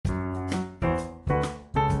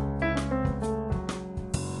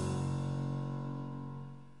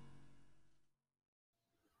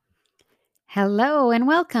Hello and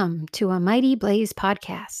welcome to a Mighty Blaze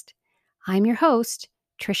podcast. I'm your host,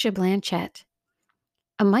 Trisha Blanchet.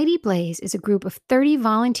 A Mighty Blaze is a group of 30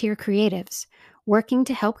 volunteer creatives working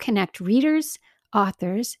to help connect readers,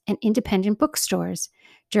 authors, and independent bookstores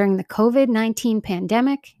during the COVID-19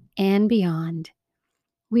 pandemic and beyond.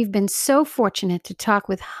 We've been so fortunate to talk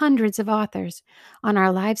with hundreds of authors on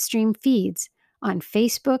our live stream feeds on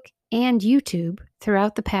Facebook and YouTube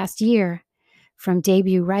throughout the past year, from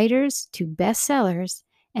debut writers to bestsellers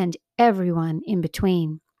and everyone in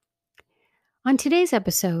between. On today's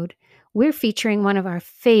episode, we're featuring one of our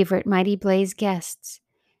favorite Mighty Blaze guests,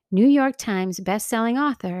 New York Times bestselling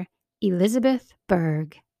author Elizabeth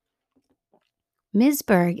Berg. Ms.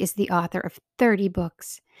 Berg is the author of 30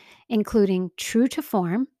 books, including True to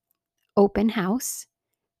Form, Open House,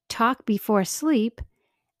 Talk Before Sleep,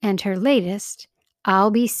 and her latest, I'll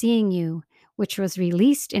Be Seeing You, which was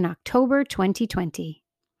released in October 2020.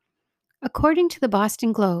 According to the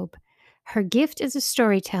Boston Globe, her gift as a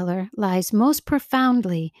storyteller lies most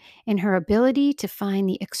profoundly in her ability to find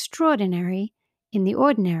the extraordinary in the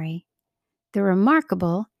ordinary, the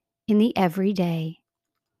remarkable in the everyday.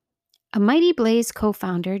 A Mighty Blaze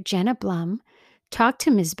co-founder, Jenna Blum, talked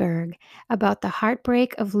to Ms. Berg about the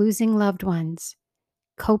heartbreak of losing loved ones,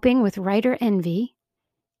 coping with writer envy,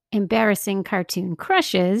 embarrassing cartoon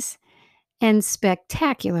crushes, and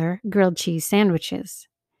spectacular grilled cheese sandwiches.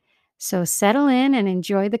 So settle in and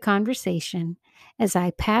enjoy the conversation as I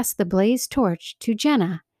pass the Blaze torch to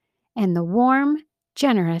Jenna and the warm,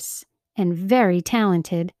 generous, and very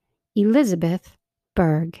talented Elizabeth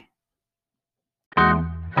Berg. All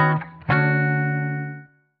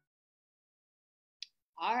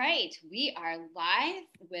right, we are live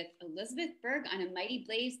with Elizabeth Berg on A Mighty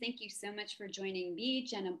Blaze. Thank you so much for joining me,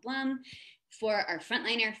 Jenna Blum, for our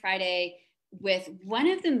Frontliner Friday with one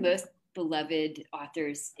of the most beloved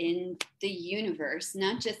authors in the universe,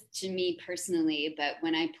 not just to me personally, but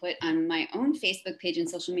when I put on my own Facebook page and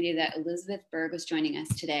social media that Elizabeth Berg was joining us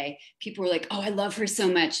today, people were like, oh, I love her so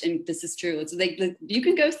much. And this is true. It's like, you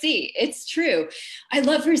can go see, it's true. I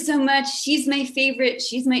love her so much. She's my favorite.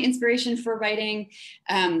 She's my inspiration for writing.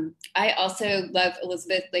 I also love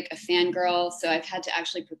Elizabeth like a fangirl. So I've had to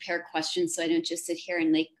actually prepare questions so I don't just sit here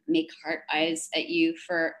and like make heart eyes at you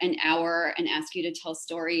for an hour and ask you to tell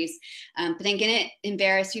stories. But I'm going to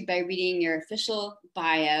embarrass you by reading your official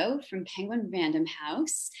bio from Penguin Random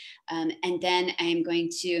House. And then I'm going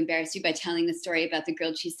to embarrass you by telling the story about the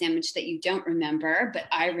grilled cheese sandwich that you don't remember, but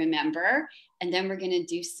I remember. And then we're going to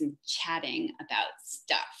do some chatting about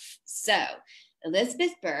stuff. So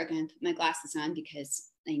Elizabeth Berg, I'm going to put my glasses on because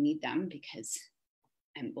I need them because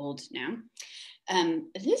I'm old now.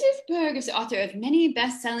 Elizabeth Berg is the author of many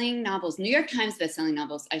best-selling novels, New York Times best-selling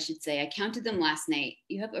novels, I should say. I counted them last night.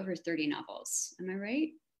 You have over 30 novels. Am I right?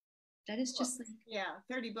 That is just like, yeah,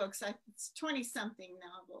 30 books. It's 20-something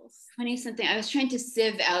novels. 20-something. I was trying to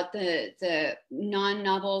sieve out the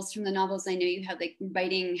non-novels from the novels. I know you have like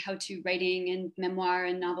writing, how-to writing and memoir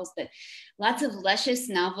and novels, but lots of luscious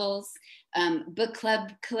novels. Book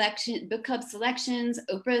club selections,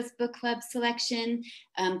 Oprah's book club selection,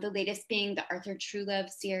 the latest being the Arthur Trulove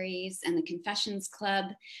series and the Confessions Club,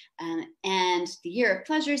 and the Year of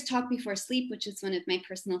Pleasures, Talk Before Sleep, which is one of my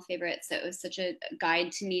personal favorites. So it was such a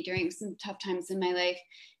guide to me during some tough times in my life.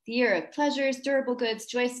 The Year of Pleasures, Durable Goods,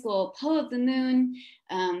 Joy School, Pull of the Moon.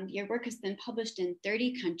 Your work has been published in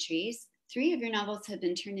 30 countries. 3 of your novels have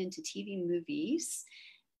been turned into TV movies.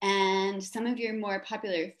 And some of your more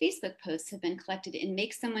popular Facebook posts have been collected in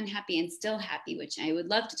Make Someone Happy and Still Happy, which I would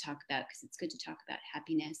love to talk about because it's good to talk about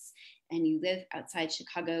happiness. And you live outside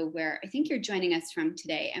Chicago, where I think you're joining us from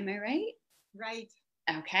today. Am I right? Right.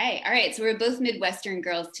 Okay. All right. So we're both Midwestern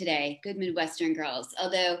girls today. Good Midwestern girls.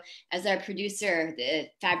 Although, as our producer, the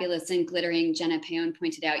fabulous and glittering Jenna Payon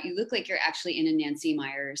pointed out, you look like you're actually in a Nancy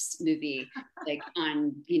Meyers movie, like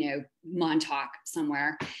on, Montauk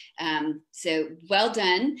somewhere. So well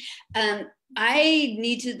done. I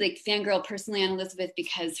need to like fangirl personally on Elizabeth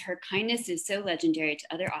because her kindness is so legendary to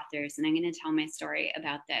other authors. And I'm going to tell my story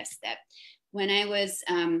about this, that when I was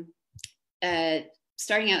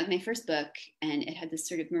starting out with my first book, and it had this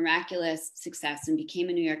sort of miraculous success and became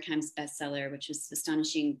a New York Times bestseller, which was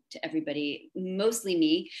astonishing to everybody, mostly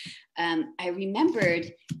me. I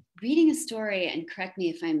remembered reading a story, and correct me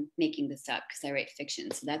if I'm making this up because I write fiction,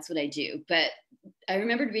 so that's what I do. But I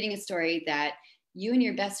remembered reading a story that you and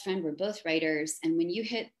your best friend were both writers, and when you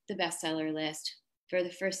hit the bestseller list for the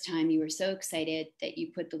first time, you were so excited that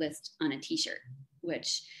you put the list on a t-shirt,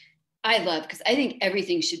 which I love because I think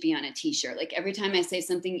everything should be on a t-shirt. Like every time I say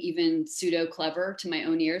something even pseudo clever to my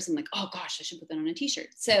own ears, I'm like, oh gosh, I should put that on a t-shirt.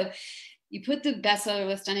 So you put the bestseller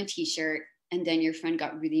list on a t-shirt, and then your friend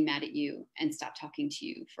got really mad at you and stopped talking to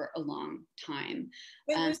you for a long time.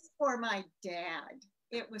 It was for my dad.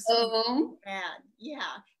 It was oh bad.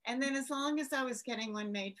 Yeah. And then as long as I was getting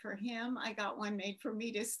one made for him, I got one made for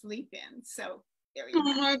me to sleep in. So there you go.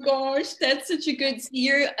 Oh my gosh, that's such a good,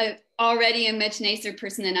 you're already a much nicer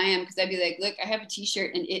person than I am, because I'd be like, look, I have a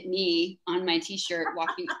t-shirt and it me on my t-shirt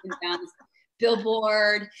walking up and down this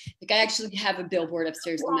billboard. Like I actually have a billboard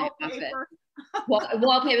upstairs in my office.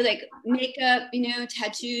 Wallpaper, like makeup,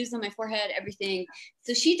 tattoos on my forehead, everything.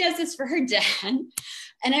 So she does this for her dad.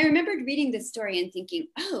 And I remembered reading this story and thinking,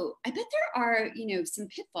 oh, I bet there are, some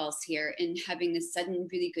pitfalls here in having this sudden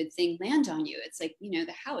really good thing land on you. It's like,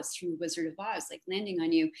 the house from Wizard of Oz, like landing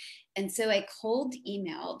on you. And so I cold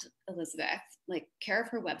emailed Elizabeth, like care of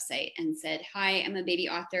her website, and said, hi, I'm a baby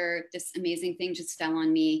author. This amazing thing just fell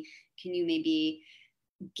on me. Can you maybe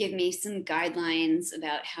give me some guidelines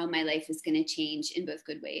about how my life is going to change in both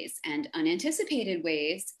good ways and unanticipated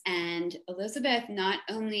ways? And Elizabeth not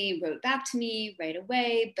only wrote back to me right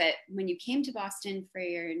away, but when you came to Boston for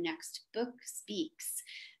your next book speaks,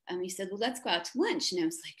 you said, well, let's go out to lunch. And I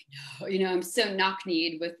was like, no, I'm so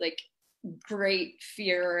knock-kneed with like great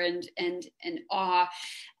fear and awe.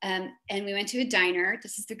 And we went to a diner.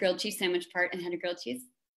 This is the grilled cheese sandwich part, and had a grilled cheese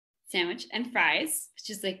sandwich and fries, which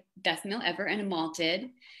is like best meal ever, and a malted.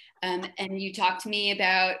 And you talked to me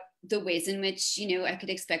about the ways in which, I could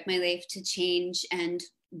expect my life to change and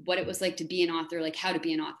what it was like to be an author, like how to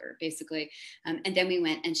be an author, basically. And then we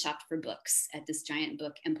went and shopped for books at this giant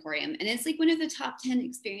book emporium. And it's like one of the top 10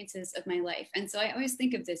 experiences of my life. And so I always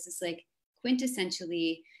think of this as like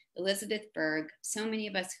quintessentially Elizabeth Berg. So many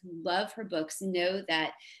of us who love her books know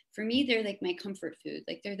that for me, they're like my comfort food.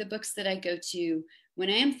 Like they're the books that I go to when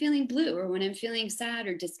I am feeling blue or when I'm feeling sad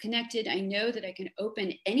or disconnected. I know that I can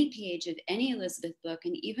open any page of any Elizabeth book.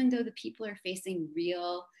 And even though the people are facing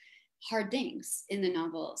real hard things in the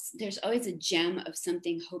novels, there's always a gem of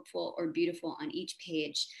something hopeful or beautiful on each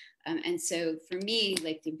page. And so for me,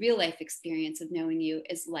 like the real life experience of knowing you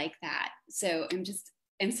is like that. So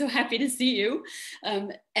I'm so happy to see you.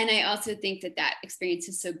 And I also think that experience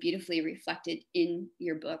is so beautifully reflected in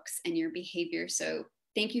your books and your behavior. So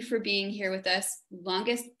thank you for being here with us.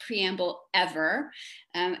 Longest preamble ever.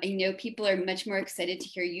 I know people are much more excited to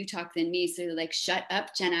hear you talk than me. So they're like, shut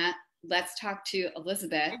up, Jenna. Let's talk to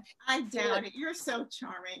Elizabeth. I doubt it. You're so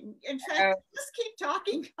charming. In fact, just keep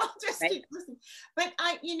talking. I'll just keep listening. But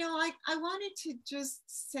I wanted to just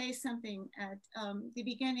say something at the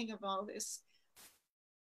beginning of all this.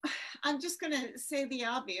 I'm just going to say the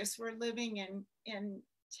obvious. We're living in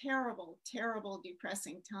terrible, terrible,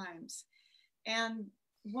 depressing times. And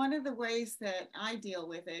one of the ways that I deal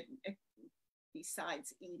with it,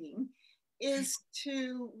 besides eating, is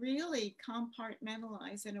to really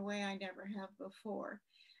compartmentalize in a way I never have before.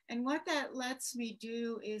 And what that lets me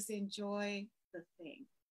do is enjoy the thing,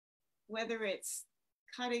 whether it's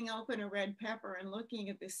cutting open a red pepper and looking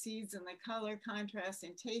at the seeds and the color contrast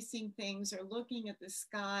and tasting things, or looking at the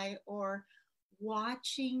sky, or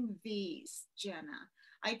watching these, Jenna.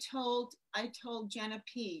 I told Jenna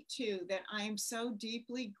P too that I am so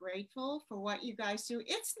deeply grateful for what you guys do.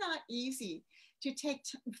 It's not easy to take,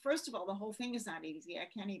 first of all, the whole thing is not easy. I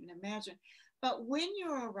can't even imagine. But when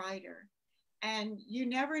you're a writer and you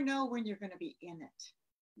never know when you're going to be in it,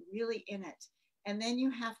 really in it, and then you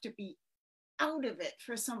have to be out of it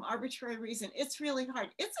for some arbitrary reason, it's really hard.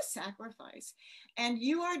 It's a sacrifice. And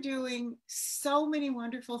you are doing so many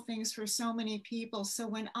wonderful things for so many people. So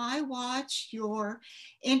when I watch your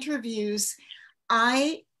interviews,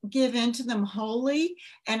 I give into them wholly,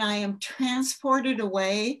 and I am transported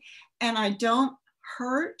away, and I don't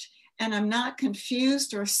hurt, and I'm not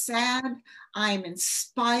confused or sad. I'm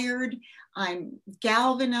inspired. I'm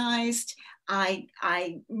galvanized. I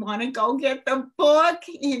want to go get the book,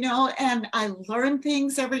 and I learn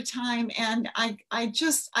things every time. And I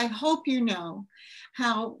hope you know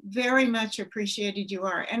how very much appreciated you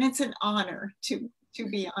are. And it's an honor to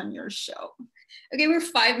be on your show. Okay, we're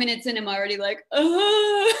 5 minutes in. I'm already like,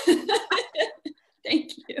 oh,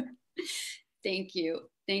 thank you. Thank you.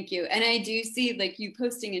 Thank you. And I do see like you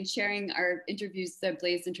posting and sharing our interviews, the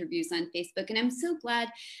Blaze interviews on Facebook. And I'm so glad,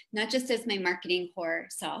 not just as my marketing whore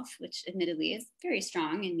self, which admittedly is very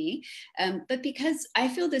strong in me, but because I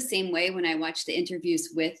feel the same way when I watch the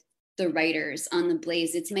interviews with the writers on the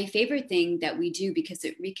Blaze. It's my favorite thing that we do because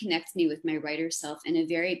it reconnects me with my writer self in a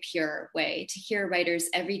very pure way. To hear writers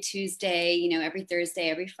every Tuesday, every Thursday,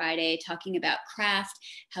 every Friday, talking about craft,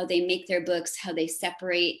 how they make their books, how they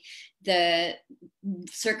separate the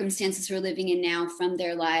circumstances we're living in now from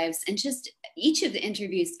their lives. And just each of the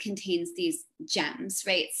interviews contains these gems,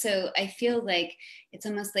 right? So I feel like it's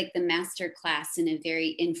almost like the master class in a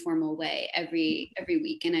very informal way every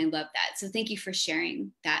week. And I love that. So thank you for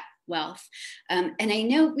sharing that wealth. And I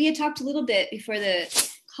know we had talked a little bit before the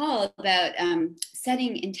call about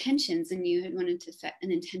setting intentions, and you had wanted to set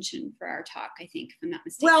an intention for our talk, I think, if I'm not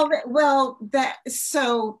mistaken.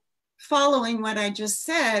 So following what I just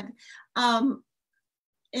said,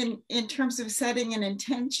 in terms of setting an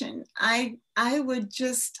intention, I would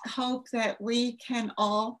just hope that we can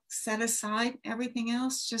all set aside everything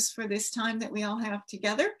else just for this time that we all have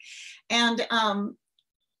together, and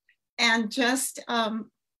just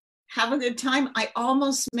have a good time. I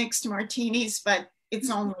almost mixed martinis, but it's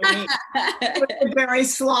only me. It would be very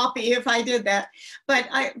sloppy if I did that. But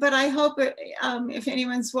I hope if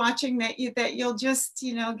anyone's watching that you'll just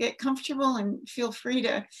get comfortable and feel free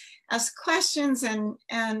to ask questions and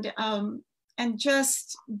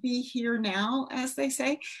just be here now, as they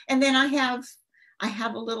say. And then I have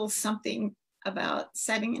a little something about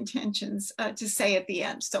setting intentions to say at the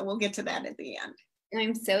end. So we'll get to that at the end.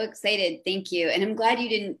 I'm so excited. Thank you. And I'm glad you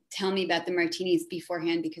didn't tell me about the martinis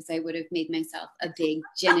beforehand, because I would have made myself a big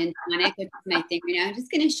gin and tonic, which is my thing right now. I'm just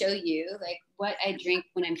going to show you like what I drink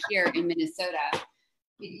when I'm here in Minnesota.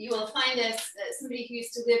 You will find us, somebody who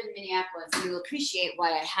used to live in Minneapolis, and you will appreciate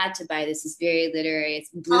why I had to buy this. It's very literary.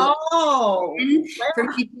 It's blue. For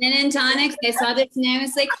my gin and tonics. I saw this and I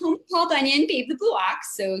was like, home Paul Bunyan, Babe the Blue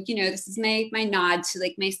Ox. So, this is my nod to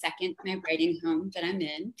like my writing home that I'm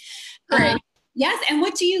in. Yes. And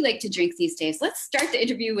what do you like to drink these days? Let's start the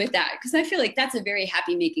interview with that, because I feel like that's a very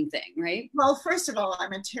happy making thing, right? Well, first of all,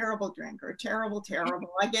 I'm a terrible drinker, terrible.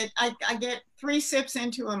 I get 3 sips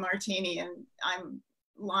into a martini and I'm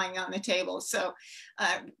lying on the table. So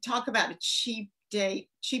talk about a cheap date,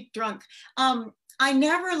 cheap drunk. I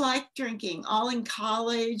never liked drinking. All in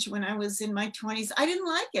college, when I was in my 20s, I didn't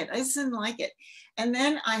like it. I just didn't like it. And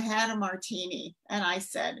then I had a martini and I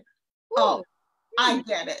said, oh, I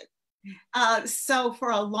get it. So for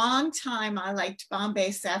a long time, I liked Bombay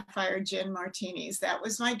Sapphire gin martinis. That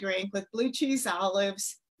was my drink, with blue cheese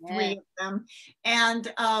olives, 3 of them,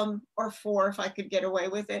 and or 4 if I could get away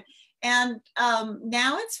with it. And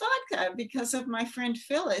now it's vodka, because of my friend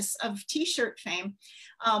Phyllis of T-shirt fame,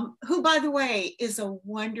 who, by the way, is a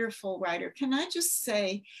wonderful writer. Can I just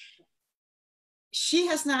say, she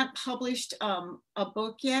has not published a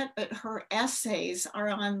book yet, but her essays are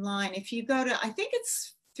online. If you go to, I think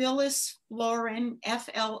it's Phyllis Florin,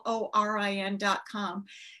 FLORIN.com.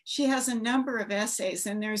 She has a number of essays,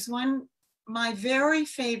 and there's one, my very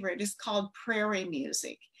favorite, is called Prairie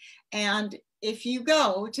Music. And if you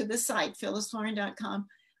go to the site, phyllisflorin.com,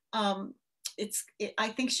 I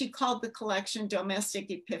think she called the collection Domestic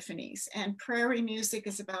Epiphanies. And Prairie Music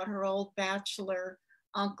is about her old bachelor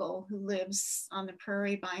uncle who lives on the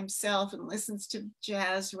prairie by himself and listens to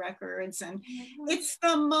jazz records, and it's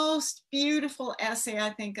the most beautiful essay I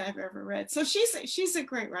think I've ever read. So she's a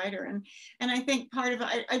great writer, and I think part of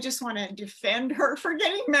it, I just want to defend her for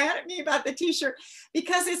getting mad at me about the T-shirt,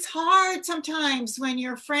 because it's hard sometimes when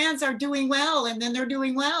your friends are doing well, and then they're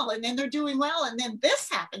doing well, and then they're doing well, and then this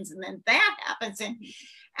happens, and then that happens, and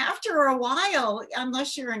after a while,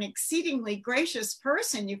 unless you're an exceedingly gracious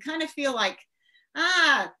person, you kind of feel like,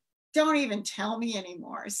 don't even tell me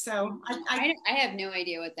anymore. So I have no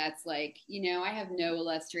idea what that's like. I have no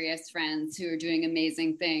illustrious friends who are doing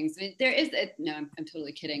amazing things. I mean, I'm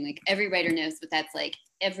totally kidding. Like, every writer knows what that's like.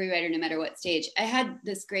 Every writer, no matter what stage. I had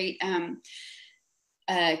this great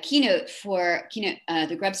keynote for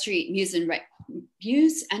the Grub Street Muse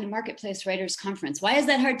and Marketplace Writers Conference. Why is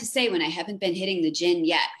that hard to say when I haven't been hitting the gin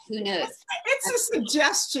yet? Who knows? It's a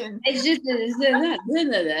suggestion. It's just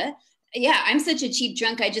yeah, I'm such a cheap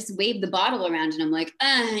drunk. I just wave the bottle around and I'm like,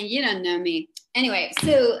 you don't know me. Anyway,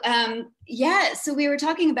 so so we were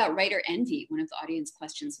talking about writer envy. One of the audience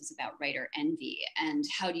questions was about writer envy and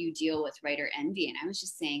how do you deal with writer envy? And I was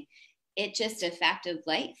just saying, it's just a fact of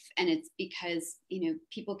life. And it's because,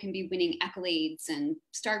 people can be winning accolades and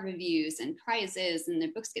star reviews and prizes, and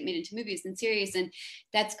their books get made into movies and series. And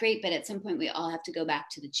that's great. But at some point we all have to go back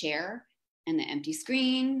to the chair and the empty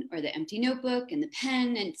screen or the empty notebook and the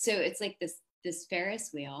pen. And so it's like this Ferris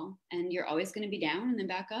wheel, and you're always going to be down and then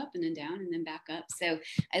back up and then down and then back up. So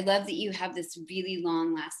I love that you have this really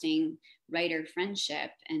long lasting writer friendship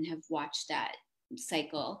and have watched that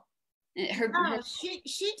cycle. She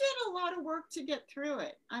did a lot of work to get through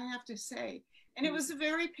it, I have to say. And it was a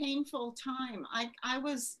very painful time. I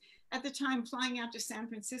was at the time flying out to San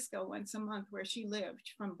Francisco once a month, where she lived,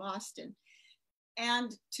 from Boston.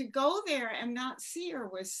 And to go there and not see her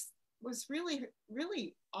was was really,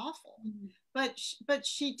 really awful. But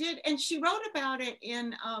she did, and she wrote about it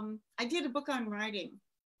in, I did a book on writing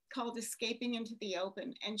called Escaping into the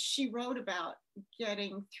Open, and she wrote about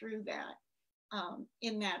getting through that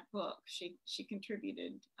in that book. She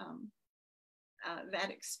contributed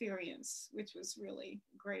that experience, which was really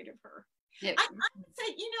great of her. Yep. I would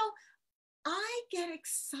say, I get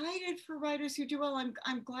excited for writers who do well.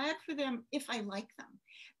 I'm glad for them if I like them.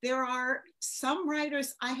 There are some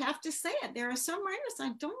writers, I have to say it, there are some writers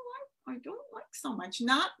I don't like so much.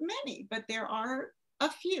 Not many, but there are a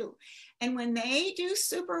few. And when they do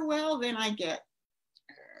super well, then I get,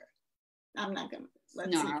 I'm not going to,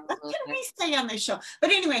 let's see, what can we say on this show? But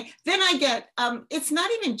anyway, then I get, it's not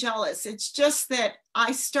even jealous. It's just that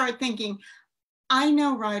I start thinking, I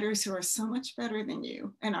know writers who are so much better than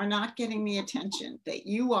you and are not getting the attention that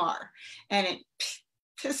you are. And it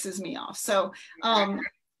pisses me off. So,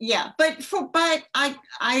 yeah, but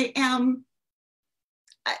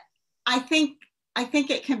I think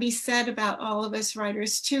it can be said about all of us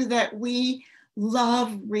writers too, that we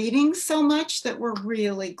love reading so much that we're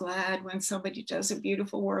really glad when somebody does a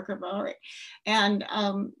beautiful work of art, and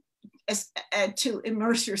to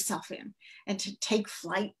immerse yourself in and to take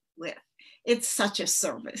flight with. It's such a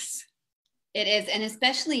service. It is. And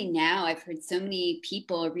especially now, I've heard so many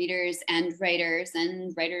people, readers and writers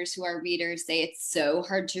who are readers, say it's so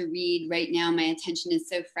hard to read right now. My attention is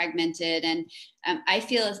so fragmented. And I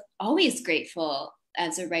feel always grateful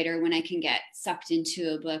as a writer when I can get sucked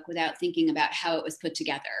into a book without thinking about how it was put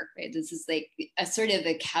together, right? This is like a sort of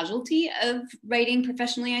a casualty of writing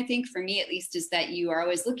professionally, I think, for me at least, is that you are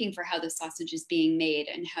always looking for how the sausage is being made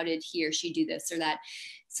and how did he or she do this or that.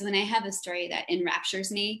 So when I have a story that enraptures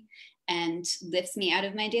me and lifts me out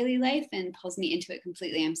of my daily life and pulls me into it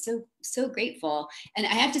completely, I'm so grateful. And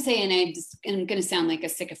I have to say, and I'm going to sound like a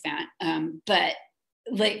sycophant, but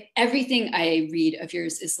like everything I read of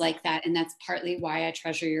yours is like that. And that's partly why I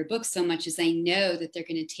treasure your books so much, is I know that they're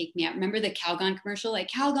going to take me out. Remember the Calgon commercial? Like,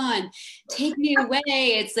 Calgon, take me away.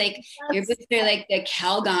 It's like, your books are like the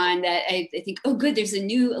Calgon that I think, oh good, there's a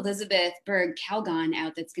new Elizabeth Berg Calgon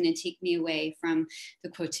out that's going to take me away from the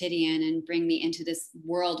quotidian and bring me into this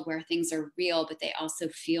world where things are real, but they also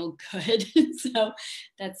feel good. So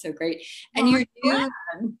that's so great. And your new,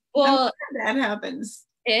 well, that happens.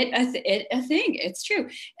 A thing. It's true.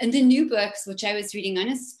 And the new books, which I was reading on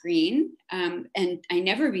a screen, and I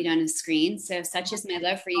never read on a screen, so such is my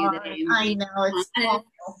love for you that I know it's on a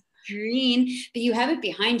screen, but you have it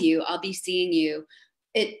behind you. I'll be seeing you.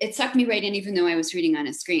 It sucked me right in, even though I was reading on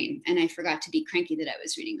a screen, and I forgot to be cranky that I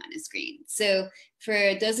was reading on a screen. So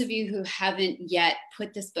for those of you who haven't yet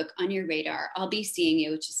put this book on your radar, I'll be seeing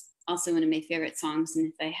you, which is also one of my favorite songs,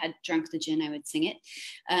 and if I had drunk the gin, I would sing it,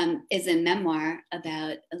 is a memoir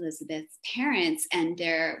about Elizabeth's parents and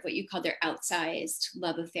their, what you call their outsized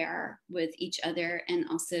love affair with each other, and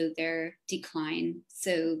also their decline.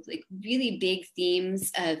 So like really big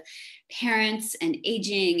themes of parents and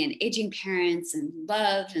aging parents and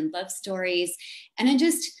love stories. And I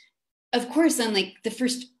just, of course, on like the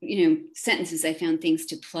first, sentences, I found things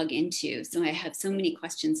to plug into. So I have so many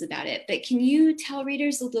questions about it. But can you tell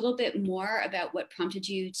readers a little bit more about what prompted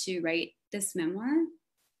you to write this memoir?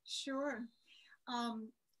 Sure.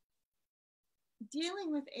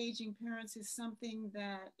 Dealing with aging parents is something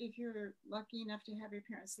that, if you're lucky enough to have your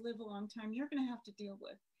parents live a long time, you're going to have to deal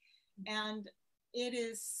with. And it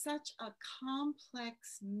is such a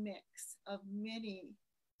complex mix of many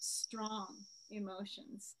strong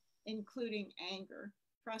emotions, including anger,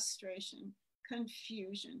 frustration,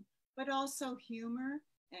 confusion, but also humor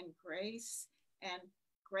and grace and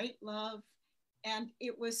great love. And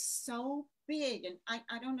it was so big. And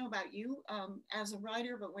I don't know about you as a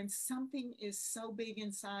writer, but when something is so big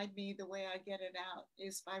inside me, the way I get it out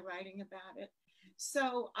is by writing about it.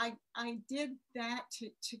 So I did that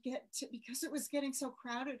to get to, because it was getting so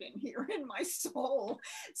crowded in here in my soul.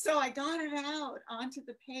 So I got it out onto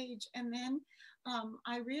the page. And then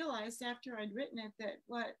I realized after I'd written it that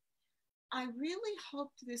what I really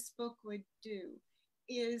hoped this book would do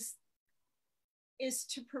is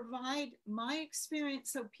to provide my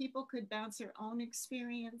experience so people could bounce their own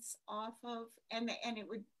experience off of, and it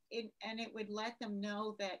would let them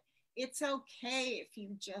know that it's okay if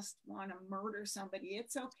you just want to murder somebody.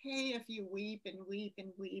 It's okay if you weep and weep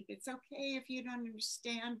and weep. It's okay if you don't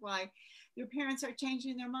understand why your parents are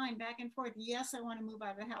changing their mind back and forth. Yes, I want to move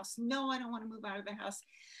out of the house. No, I don't want to move out of the house.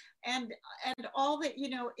 And all that,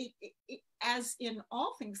 as in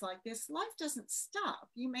all things like this, life doesn't stop.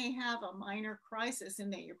 You may have a minor crisis in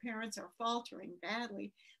that your parents are faltering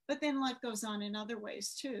badly, but then life goes on in other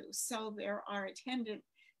ways too. So there are attendant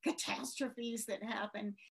catastrophes that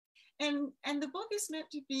happen. the book is meant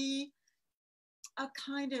to be a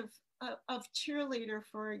kind of cheerleader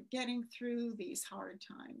for getting through these hard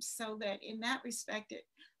times, so that in that respect it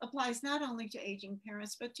applies not only to aging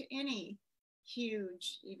parents but to any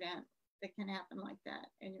huge event that can happen like that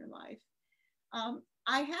in your life.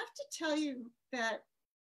 I have to tell you that,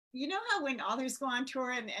 you know how when authors go on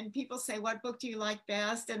tour and people say, what book do you like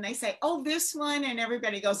best? And they say, oh, this one. And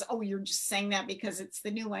everybody goes, oh, you're just saying that because it's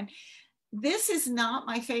the new one. This is not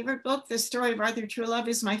my favorite book. The Story of Arthur Truelove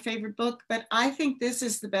is my favorite book, but I think this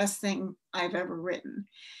is the best thing I've ever written.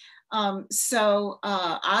 So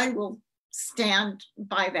I will stand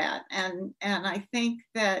by that. And I think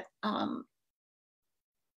that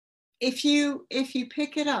if you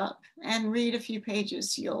pick it up and read a few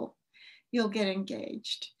pages, you'll get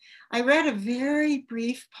engaged. I read a very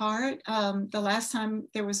brief part the last time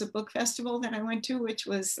there was a book festival that I went to, which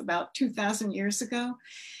was about 2,000 years ago.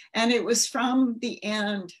 And it was from the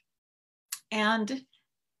end. And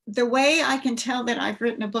the way I can tell that I've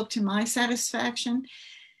written a book to my satisfaction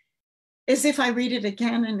is if I read it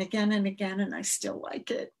again and again and again, and I still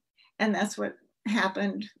like it. And that's what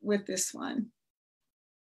happened with this one.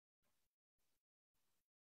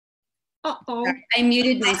 Uh-oh. I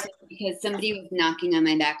muted myself because somebody was knocking on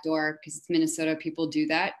my back door, because it's Minnesota. People do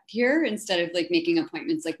that here instead of like making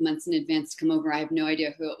appointments like months in advance to come over. I have no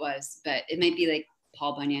idea who it was, but it might be like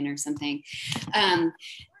Paul Bunyan or something. I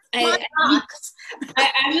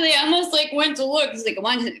actually almost like went to look. It's like, I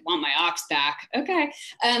want my ox back. Okay.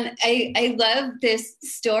 I love this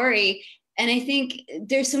story. And I think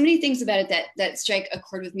there's so many things about it that strike a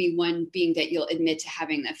chord with me. One being that you'll admit to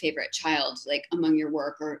having a favorite child, like among your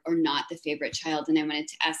work, or not the favorite child. And I wanted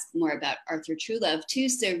to ask more about Arthur Truelove too,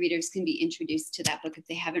 so readers can be introduced to that book if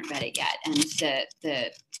they haven't read it yet, and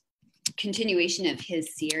the continuation of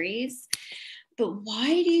his series. But why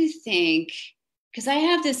do you think, because I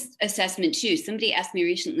have this assessment too. Somebody asked me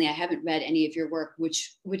recently, I haven't read any of your work,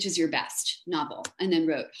 which is your best novel? And then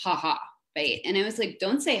wrote, ha ha. Right. And I was like,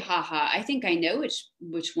 don't say haha. I think I know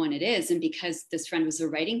which one it is. And because this friend was a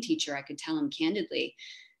writing teacher, I could tell him candidly,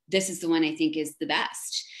 this is the one I think is the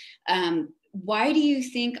best. Why do you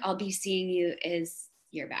think I'll be seeing you as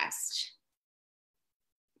your best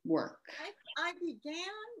work? I began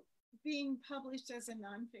being published as a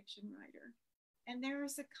nonfiction writer. And there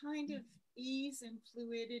is a kind of ease and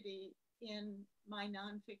fluidity in my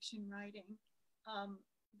nonfiction writing.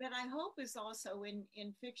 That I hope is also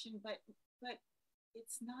in fiction, but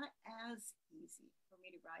it's not as easy for me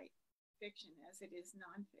to write fiction as it is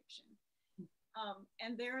nonfiction.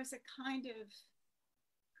 And there is a kind of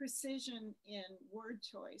precision in word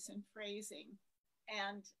choice and phrasing,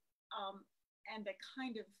 and a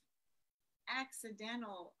kind of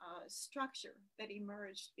accidental structure that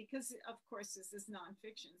emerged because, of course, this is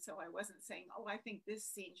nonfiction. So I wasn't saying, oh, I think this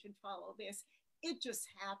scene should follow this. It just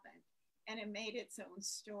happened. And it made its own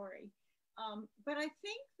story. But I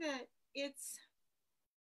think that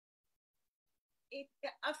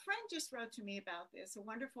a friend just wrote to me about this, a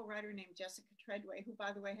wonderful writer named Jessica Treadway, who,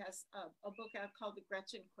 by the way, has a book out called The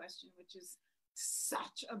Gretchen Question, which is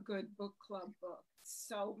such a good book club book.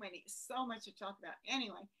 So much to talk about.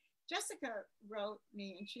 Anyway, Jessica wrote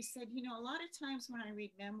me and she said, you know, a lot of times when I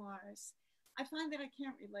read memoirs, I find that I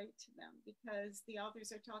can't relate to them because the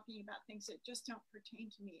authors are talking about things that just don't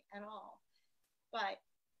pertain to me at all. But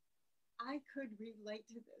I could relate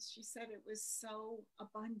to this. She said it was so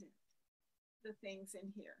abundant, the things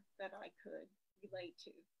in here that I could relate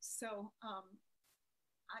to. So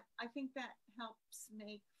I think that helps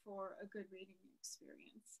make for a good reading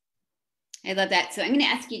experience. I love that. So I'm going to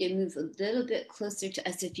ask you to move a little bit closer to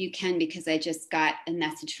us if you can, because I just got a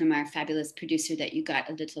message from our fabulous producer that you got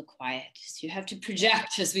a little quiet. So you have to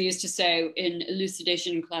project, as we used to say in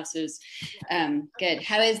elucidation classes. Good.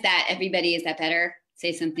 How is that, everybody? Is that better?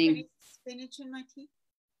 Say something. Spinach in my teeth?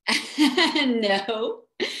 No.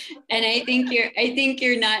 And I think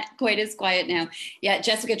you're not quite as quiet now. Yeah,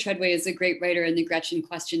 Jessica Treadway is a great writer, and The Gretchen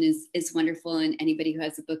Question is wonderful, and anybody who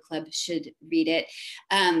has a book club should read it.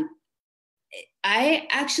 I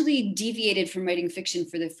actually deviated from writing fiction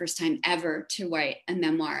for the first time ever to write a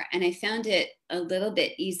memoir. And I found it a little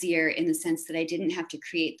bit easier in the sense that I didn't have to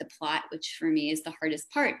create the plot, which for me is the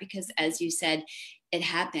hardest part, because as you said, it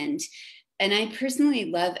happened. And I personally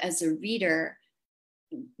love, as a reader,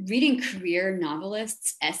 reading career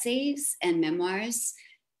novelists' essays and memoirs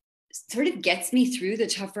sort of gets me through the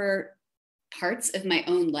tougher parts of my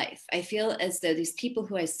own life. I feel as though these people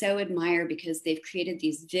who I so admire because they've created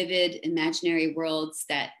these vivid imaginary worlds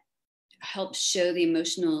that help show the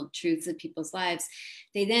emotional truths of people's lives,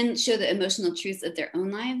 they then show the emotional truths of their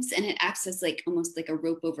own lives. And it acts as like almost like a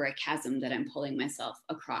rope over a chasm that I'm pulling myself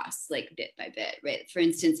across, like bit by bit, right? For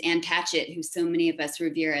instance, Anne Patchett, who so many of us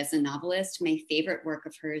revere as a novelist, my favorite work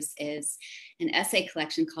of hers is an essay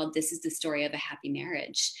collection called This is the Story of a Happy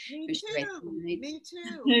Marriage. Me too. Me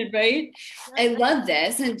too. Right? Yeah. I love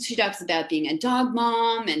this. And she talks about being a dog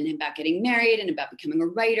mom and about getting married and about becoming a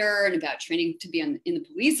writer and about training to be in the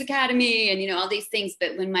police academy and, you know, all these things.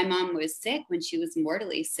 But when my mom was sick, when she was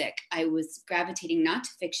mortally sick, I was gravitating not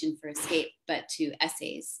to fiction for escape, but to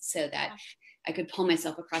essays so that I could pull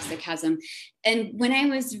myself across the chasm. And when I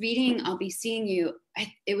was reading I'll Be Seeing You,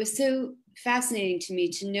 it was so fascinating to me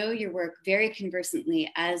to know your work very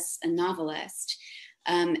conversantly as a novelist,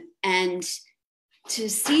 and to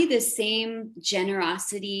see the same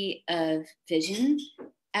generosity of vision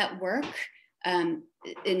at work,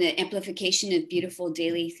 in the amplification of beautiful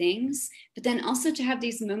daily things, but then also to have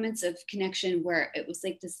these moments of connection where it was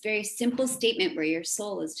like this very simple statement where your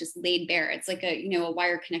soul is just laid bare. It's like a, you know, a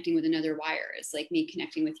wire connecting with another wire. It's like me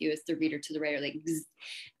connecting with you as the reader to the writer, like,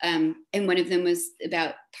 and one of them was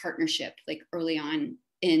about partnership, like early on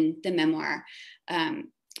in the memoir,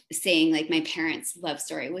 saying like my parents' love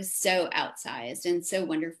story was so outsized and so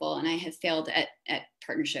wonderful. And I have failed at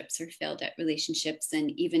partnerships or failed at relationships.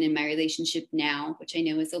 And even in my relationship now, which I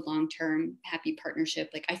know is a long-term happy partnership,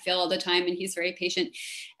 like I fail all the time and he's very patient.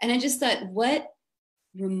 And I just thought, what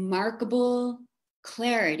remarkable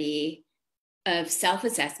clarity of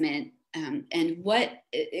self-assessment, and what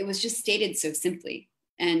it was just stated so simply.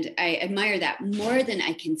 And I admire that more than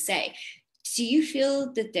I can say. Do you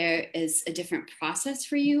feel that there is a different process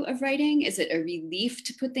for you of writing? Is it a relief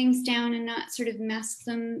to put things down and not sort of mask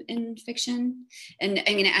them in fiction? And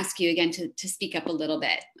I'm going to ask you again to speak up a little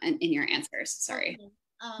bit in your answers. Sorry.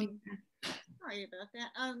 Okay. Sorry about that.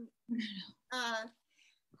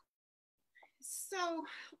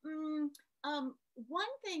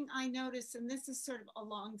 One thing I noticed, and this is sort of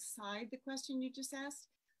alongside the question you just asked,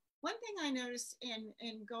 one thing I noticed in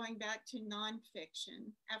going back to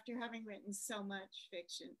nonfiction, after having written so much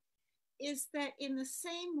fiction, is that in the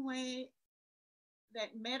same way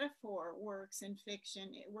that metaphor works in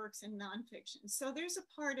fiction, it works in nonfiction. So there's a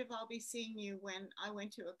part of I'll Be Seeing You when I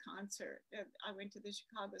went to a concert. I went to the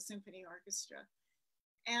Chicago Symphony Orchestra.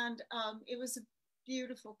 And it was a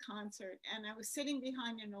beautiful concert. And I was sitting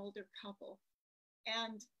behind an older couple.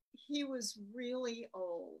 And he was really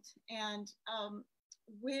old. And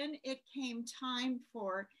when it came time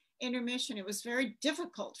for intermission, it was very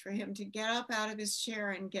difficult for him to get up out of his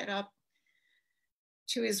chair and get up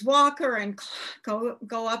to his walker and go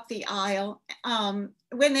up the aisle.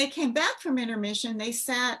 When they came back from intermission, they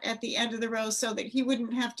sat at the end of the row so that he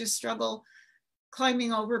wouldn't have to struggle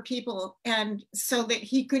climbing over people, and so that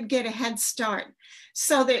he could get a head start.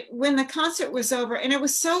 So that when the concert was over, and it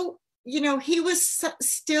was so, you know, he was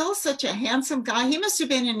still such a handsome guy. He must have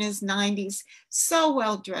been in his 90s, so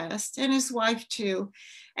well dressed, and his wife too.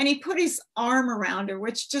 And he put his arm around her,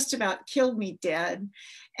 which just about killed me dead.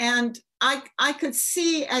 And I could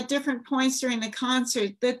see at different points during the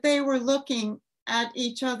concert that they were looking at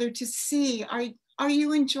each other to see, are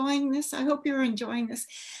you enjoying this? I hope you're enjoying this.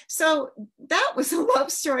 So that was a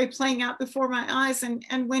love story playing out before my eyes.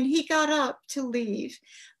 And when he got up to leave,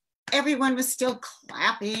 everyone was still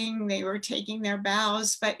clapping. They were taking their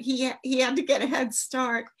bows, but he had to get a head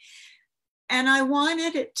start. And I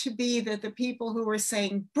wanted it to be that the people who were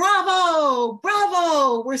saying, bravo,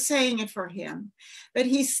 bravo, were saying it for him, that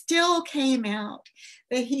he still came out,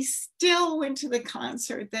 that he still went to the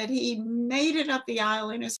concert, that he made it up the aisle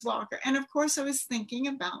in his walker. And of course, I was thinking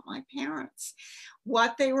about my parents,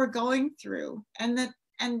 what they were going through, and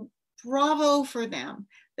bravo for them,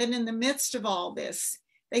 that in the midst of all this,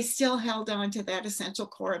 they still held on to that essential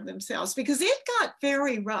core of themselves, because it got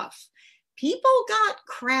very rough. People got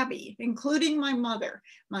crabby, including my mother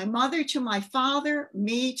to my father,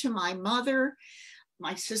 me to my mother.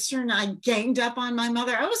 My sister and I ganged up on my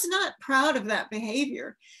mother. I was not proud of that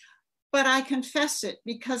behavior, but I confess it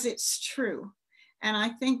because it's true. And I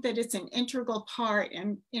think that it's an integral part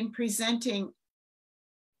in presenting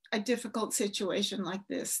a difficult situation like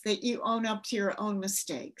this, that you own up to your own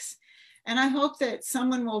mistakes. And I hope that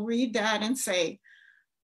someone will read that and say,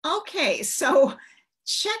 okay, so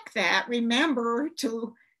check that, remember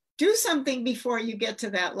to do something before you get to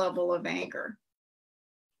that level of anger.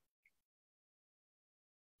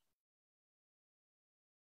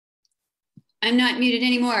 I'm not muted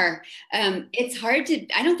anymore. It's hard to,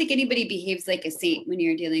 I don't think anybody behaves like a saint when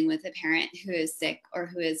you're dealing with a parent who is sick or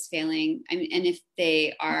who is failing. I mean, and if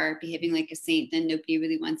they are behaving like a saint, then nobody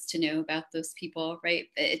really wants to know about those people, right?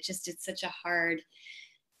 It's such a hard,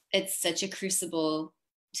 it's such a crucible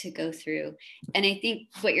to go through. And I think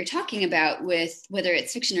what you're talking about with whether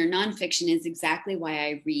it's fiction or nonfiction is exactly why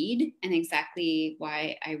I read and exactly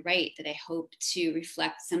why I write, that I hope to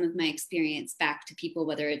reflect some of my experience back to people,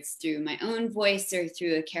 whether it's through my own voice or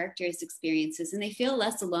through a character's experiences, and they feel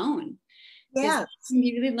less alone. Yeah. It can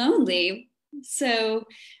be really lonely. So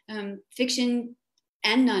fiction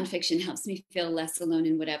and nonfiction helps me feel less alone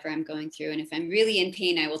in whatever I'm going through. And if I'm really in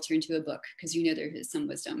pain, I will turn to a book because there is some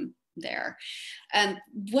wisdom there.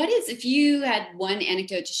 If you had one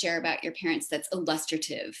anecdote to share about your parents that's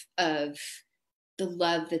illustrative of the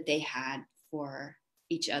love that they had for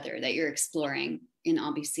each other that you're exploring in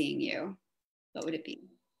I'll Be Seeing You, what would it be?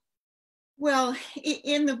 Well,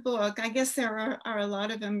 in the book, I guess there are a lot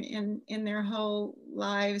of them in their whole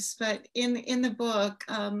lives, but in the book,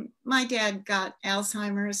 my dad got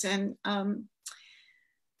Alzheimer's, and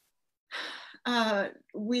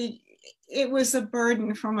it was a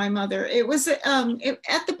burden for my mother. It was at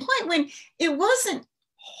the point when it wasn't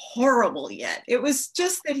horrible yet. It was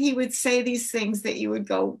just that he would say these things that you would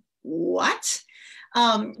go, what?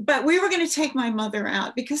 But we were going to take my mother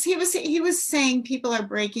out because he was saying people are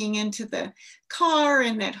breaking into the car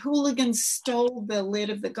and that hooligans stole the lid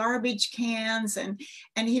of the garbage cans, and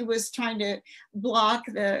he was trying to block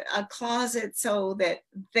the closet so that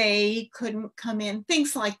they couldn't come in,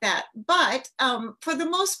 things like that. But for the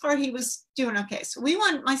most part, he was doing okay. So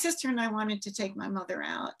my sister and I wanted to take my mother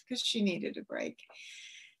out because she needed a break,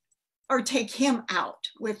 or take him out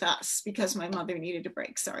with us because my mother needed a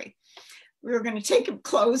break. Sorry. We were going to take him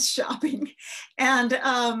clothes shopping. And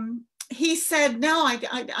he said, no,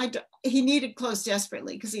 he needed clothes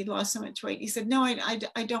desperately because he'd lost so much weight. He said, no, I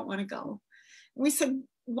don't want to go. And we said,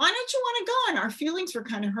 why don't you want to go? And our feelings were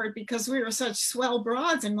kind of hurt because we were such swell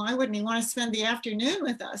broads, and why wouldn't he want to spend the afternoon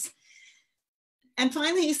with us? And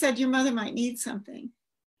finally he said, your mother might need something,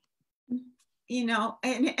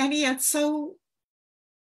 and he had so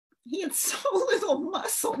little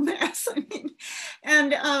muscle mass. I mean,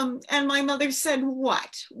 and my mother said,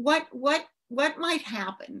 what might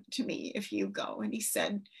happen to me if you go? And he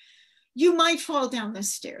said, you might fall down the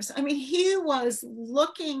stairs. I mean, he was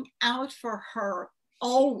looking out for her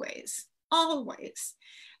always.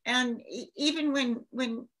 And even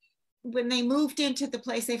when they moved into the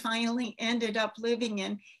place they finally ended up living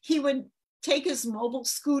in, he would take his mobile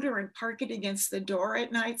scooter and park it against the door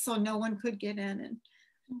at night so no one could get in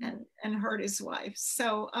and hurt his wife.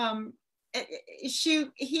 So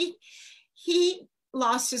he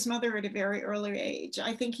lost his mother at a very early age.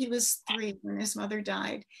 I think he was 3 when his mother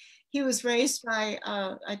died. He was raised by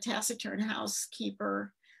a taciturn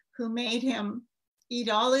housekeeper who made him eat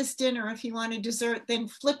all his dinner. If he wanted dessert, then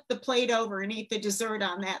flip the plate over and eat the dessert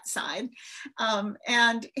on that side.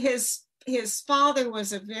 And his father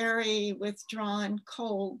was a very withdrawn,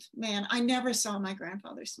 cold man. I never saw my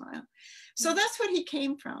grandfather smile. So that's what he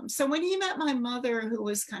came from. So when he met my mother, who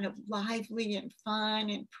was kind of lively and fun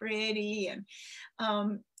and pretty, and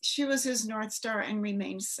she was his North Star and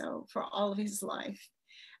remained so for all of his life.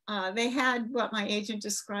 They had what my agent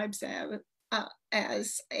describes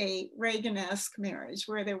as a Reagan-esque marriage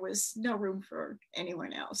where there was no room for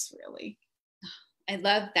anyone else, really. I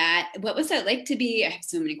love that. What was that like to be? I have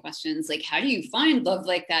so many questions. Like, how do you find love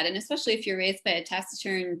like that? And especially if you're raised by a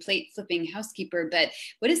taciturn, plate flipping housekeeper. But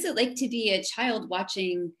what is it like to be a child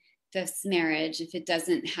watching this marriage if it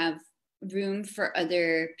doesn't have room for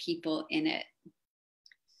other people in it?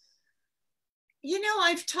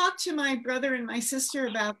 I've talked to my brother and my sister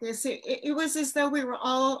about this. It was as though we were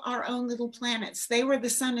all our own little planets. They were the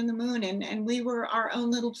sun and the moon, and we were our own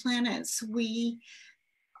little planets. We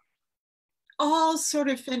all sort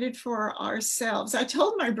of fended for ourselves. I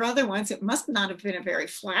told my brother once, it must not have been a very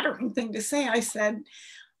flattering thing to say. I said,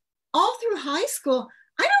 all through high school,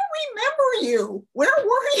 I don't remember you. Where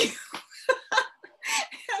were you?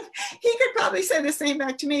 He could probably say the same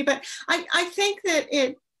back to me, but I think that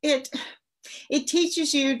it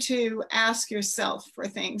teaches you to ask yourself for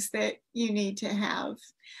things that you need to have.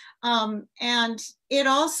 And it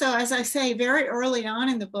also, as I say, very early on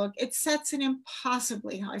in the book, it sets an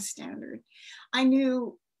impossibly high standard.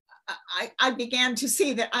 I began to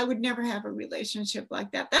see that I would never have a relationship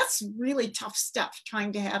like that. That's really tough stuff,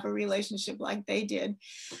 trying to have a relationship like they did.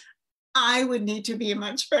 I would need to be a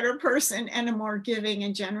much better person and a more giving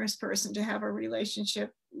and generous person to have a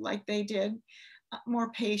relationship like they did.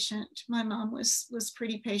 more patient. My mom was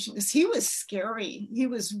pretty patient because he was scary. He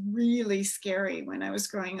was really scary when I was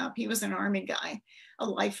growing up. He was an Army guy, a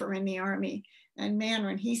lifer in the Army. And man,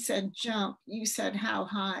 when he said jump, you said how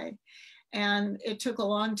high. And it took a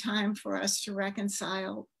long time for us to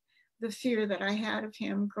reconcile the fear that I had of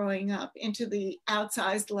him growing up into the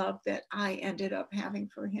outsized love that I ended up having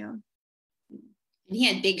for him. And he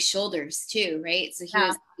had big shoulders too, right? So he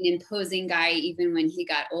was an imposing guy even when he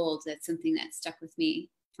got old. That's something that stuck with me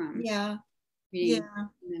from reading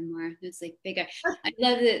the memoir. It's like big guy. I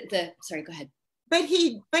love the sorry, go ahead. But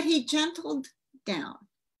he gentled down.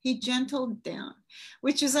 He gentled down,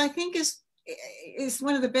 which is, I think, is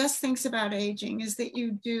one of the best things about aging, is that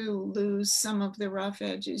you do lose some of the rough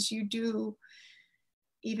edges. You do,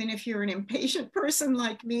 even if you're an impatient person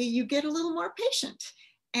like me, you get a little more patient,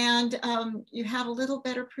 and you have a little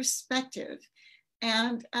better perspective.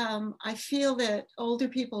 And I feel that older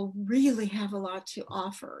people really have a lot to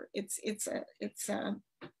offer. It's an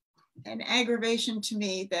aggravation to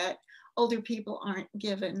me that older people aren't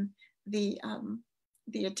given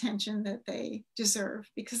the attention that they deserve,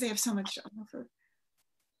 because they have so much to offer.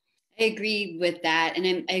 I agree with that.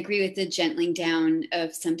 And I agree with the gentling down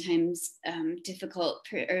of sometimes difficult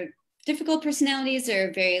personalities,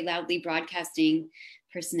 or very loudly broadcasting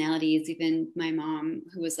personalities. Even my mom,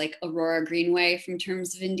 who was like Aurora Greenway from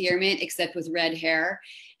Terms of Endearment, except with red hair.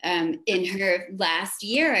 In her last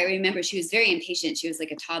year, I remember she was very impatient. She was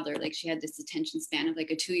like a toddler. Like, she had this attention span of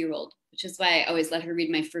like a 2-year-old, which is why I always let her read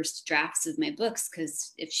my first drafts of my books,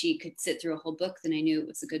 because if she could sit through a whole book, then I knew it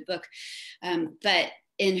was a good book. But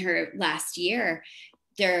in her last year,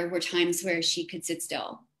 there were times where she could sit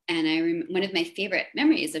still. And one of my favorite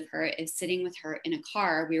memories of her is sitting with her in a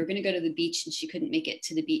car. We were going to go to the beach and she couldn't make it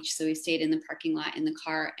to the beach. So we stayed in the parking lot in the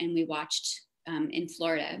car, and we watched in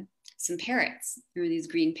Florida some parrots. There were these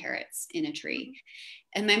green parrots in a tree.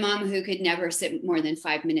 And my mom, who could never sit more than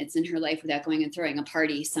 5 minutes in her life without going and throwing a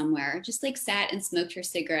party somewhere, just like sat and smoked her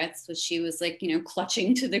cigarettes, but she was like,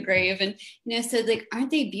 clutching to the grave, and, said like,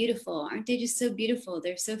 aren't they beautiful? Aren't they just so beautiful?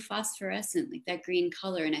 They're so phosphorescent, like that green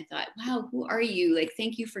color. And I thought, wow, who are you? Like,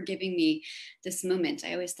 thank you for giving me this moment.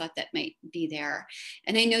 I always thought that might be there.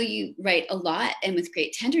 And I know you write a lot and with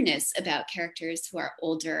great tenderness about characters who are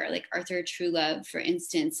older, like Arthur Trulove, for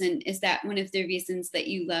instance. And is that one of the reasons that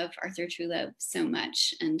you love Arthur Trulove so much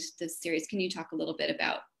and this series? Can you talk a little bit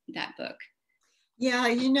about that book? Yeah,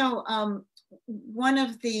 one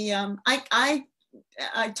of the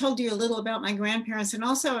I told you a little about my grandparents, and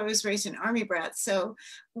also I was raised an Army brat, so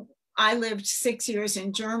I lived 6 years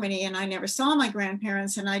in Germany, and I never saw my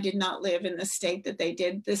grandparents, and I did not live in the state that they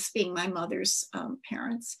did, this being my mother's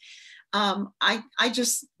parents. I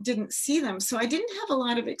just didn't see them. So I didn't have a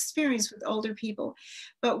lot of experience with older people.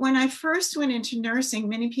 But when I first went into nursing,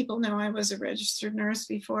 many people know I was a registered nurse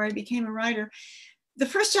before I became a writer. The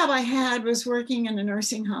first job I had was working in a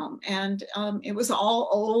nursing home, and it was all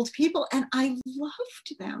old people, and I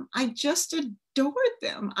loved them. I just adored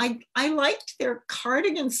them. I liked their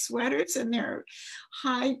cardigan sweaters and their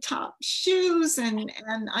high top shoes, and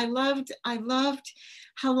I loved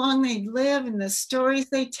how long they'd live and the stories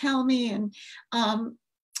they tell me. And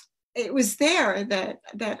it was there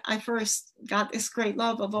that I first got this great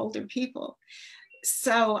love of older people.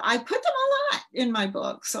 So I put them a lot in my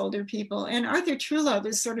books, older people. And Arthur Trulove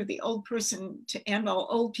is sort of the old person to end all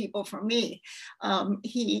old people for me.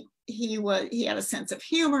 He had a sense of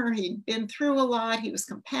humor. He'd been through a lot. He was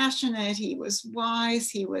compassionate. He was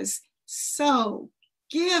wise. He was so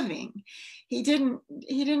giving. He didn't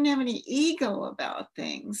have any ego about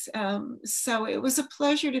things. So it was a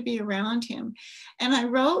pleasure to be around him. And I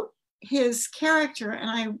wrote his character,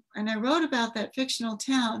 and I wrote about that fictional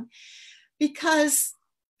town because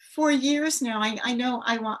for years now, I know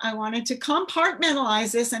I wanted to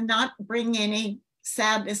compartmentalize this and not bring any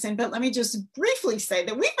sadness in, but let me just briefly say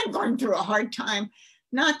that we've been going through a hard time,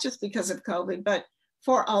 not just because of COVID, but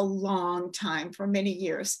for a long time, for many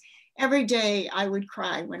years. Every day I would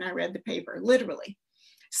cry when I read the paper, literally.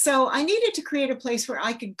 So I needed to create a place where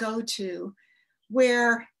I could go to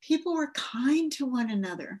where people were kind to one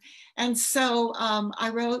another. And so I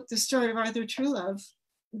wrote the story of Arthur Trulove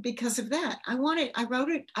because of that. I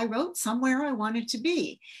wrote somewhere I wanted to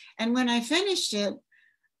be. And when I finished it,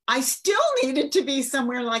 I still needed to be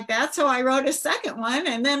somewhere like that. So I wrote a second one,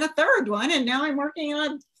 and then a third one. And now I'm working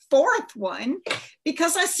on a fourth one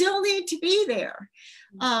because I still need to be there.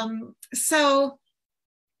 So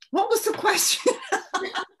what was the question?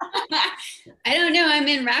 I don't know. I'm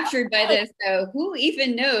enraptured by this. So who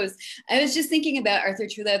even knows? I was just thinking about Arthur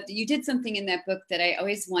Trulove. You did something in that book that I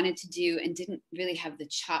always wanted to do and didn't really have the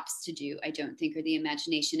chops to do, I don't think, or the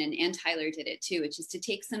imagination. And Ann Tyler did it too, which is to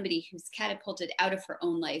take somebody who's catapulted out of her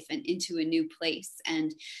own life and into a new place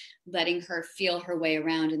and letting her feel her way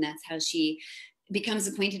around. And that's how she becomes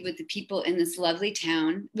acquainted with the people in this lovely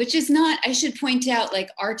town, which is not, I should point out, like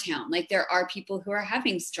our town. Like there are people who are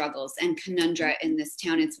having struggles and conundra in this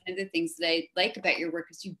town. It's one of the things that I like about your work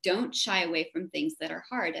is you don't shy away from things that are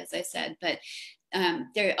hard, as I said, but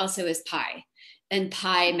there also is pie. And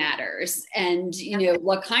pie matters. And, you know,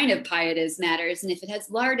 what kind of pie it is matters. And if it has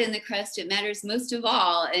lard in the crust, it matters most of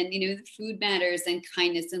all. And, you know, the food matters, and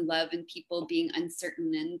kindness and love, and people being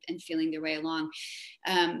uncertain and feeling their way along.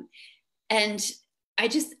 And I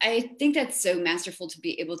think that's so masterful to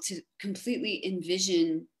be able to completely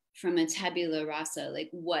envision from a tabula rasa, like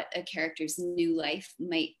what a character's new life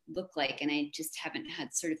might look like. And I just haven't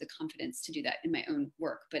had sort of the confidence to do that in my own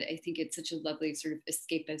work, but I think it's such a lovely sort of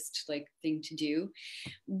escapist like thing to do.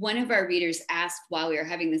 One of our readers asked while we were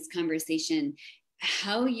having this conversation,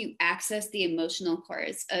 how you access the emotional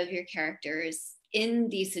cores of your characters in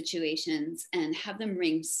these situations and have them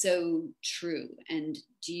ring so true. And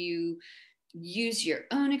do you use your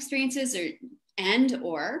own experiences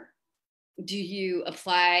or do you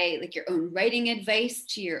apply like your own writing advice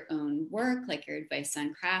to your own work, like your advice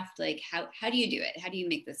on craft? Like how do you do it? How do you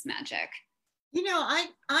make this magic? You know,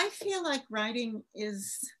 I feel like writing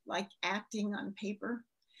is like acting on paper.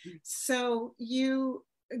 So you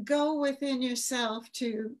go within yourself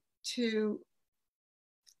to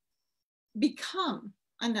become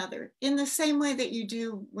another in the same way that you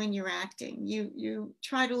do when you're acting. You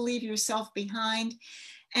try to leave yourself behind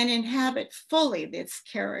and inhabit fully this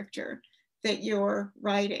character that you're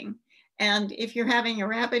writing. And if you're having a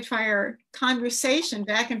rapid fire conversation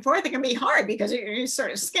back and forth, it can be hard because you're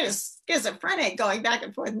sort of schizophrenic, going back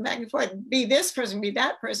and forth, be this person, be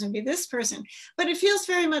that person, be this person. But it feels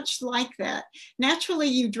very much like that. Naturally,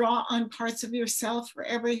 you draw on parts of yourself for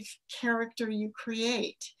every character you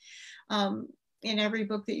create. In every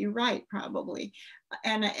book that you write, probably.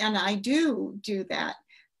 And I do that.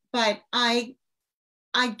 But I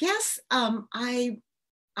guess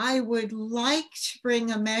I would like to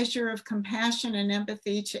bring a measure of compassion and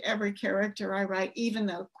empathy to every character I write, even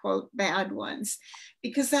the quote bad ones,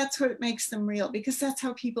 because that's what makes them real, because that's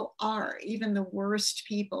how people are. Even the worst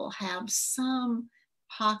people have some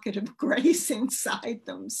pocket of grace inside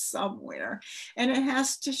them somewhere, and it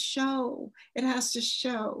has to show.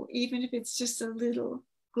 Even if it's just a little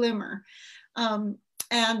glimmer.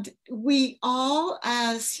 And we all,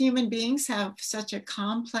 as human beings, have such a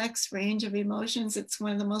complex range of emotions. It's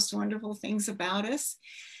one of the most wonderful things about us,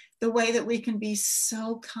 the way that we can be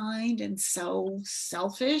so kind and so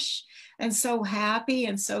selfish and so happy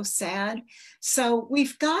and so sad. So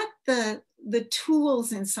we've got the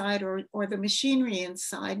tools inside, or the machinery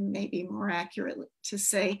inside, maybe more accurate to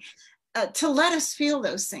say, to let us feel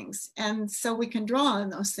those things. And so we can draw on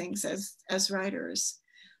those things as writers.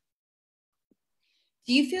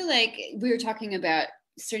 Do you feel like, we were talking about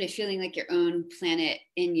sort of feeling like your own planet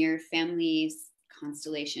in your family's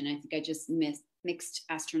constellation? I think I just mixed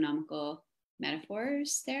astronomical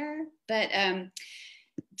metaphors there. But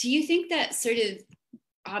do you think that sort of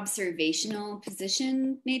observational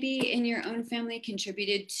position maybe in your own family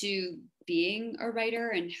contributed to being a writer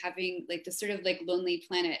and having like the sort of like lonely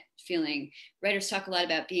planet feeling? Writers talk a lot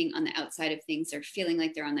about being on the outside of things, or feeling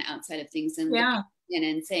like they're on the outside of things, and looking in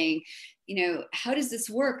and saying, you know, how does this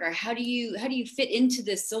work? Or how do you fit into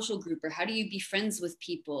this social group? Or how do you be friends with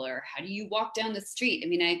people? Or how do you walk down the street? I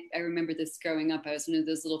mean, I remember this growing up. I was one of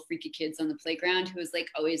those little freaky kids on the playground who was like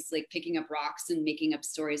always like picking up rocks and making up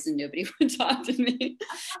stories, and nobody would talk to me,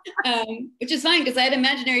 which is fine because I had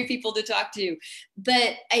imaginary people to talk to.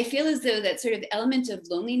 But I feel as though that sort of element of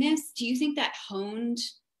loneliness, do you think that honed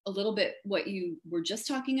a little bit what you were just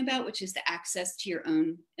talking about, which is the access to your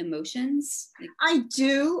own emotions? I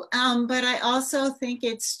do, but I also think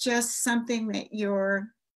it's just something that you're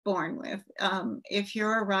born with. If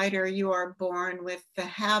you're a writer, you are born with the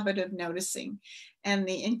habit of noticing and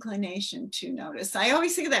the inclination to notice. I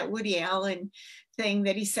always think of that Woody Allen thing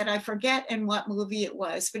that he said, I forget in what movie it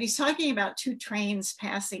was, but he's talking about two trains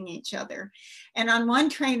passing each other. And on one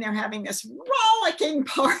train, they're having this rollicking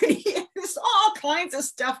party. There's all kinds of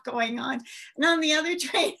stuff going on. And on the other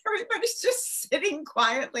train, everybody's just sitting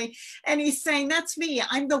quietly. And he's saying, that's me,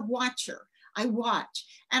 I'm the watcher. I watch.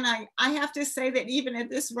 And I have to say that even at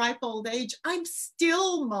this ripe old age, I'm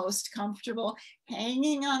still most comfortable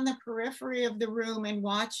hanging on the periphery of the room and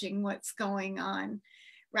watching what's going on,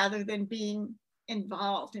 rather than being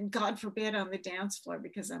involved, and God forbid on the dance floor,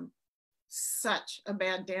 because I'm such a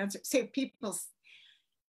bad dancer. Say people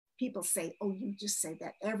say, oh, you just say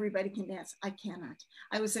that everybody can dance. I cannot.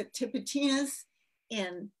 I was at Tipitina's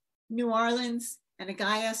in New Orleans, and a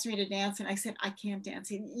guy asked me to dance, and I said, I can't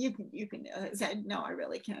dance. You can. I said, no, I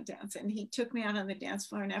really can't dance. And he took me out on the dance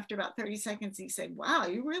floor, and after about 30 seconds, he said, wow,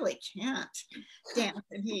 you really can't dance.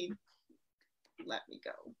 And he let me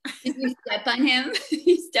go. Did you step on him?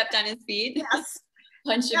 You stepped on his feet? Yes.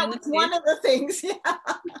 Punch him That in the was face? one of the things, yeah.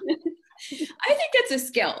 I think that's a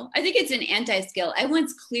skill. I think it's an anti-skill. I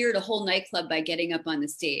once cleared a whole nightclub by getting up on the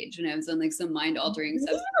stage when I was on like some mind-altering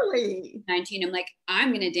substance. Really? 19, I'm like, I'm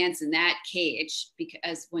going to dance in that cage,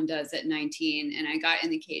 because one does at 19. And I got in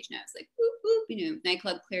the cage and I was like, whoop, whoop,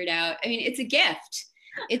 nightclub cleared out. I mean, it's a gift.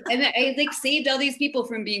 I like saved all these people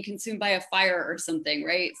from being consumed by a fire or something,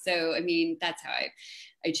 right? So, I mean, that's how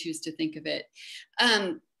I choose to think of it.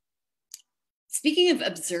 Speaking of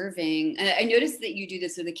observing, I noticed that you do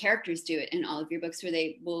this, or the characters do it in all of your books, where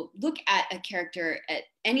they will look at a character, at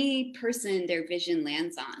any person their vision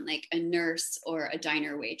lands on, like a nurse or a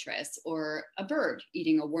diner waitress or a bird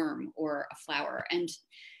eating a worm or a flower, and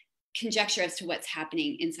conjecture as to what's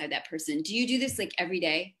happening inside that person. Do you do this like every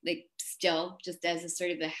day, like still, just as a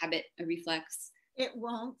sort of a habit, a reflex? It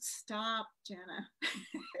won't stop, Jenna.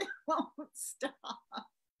 It won't stop.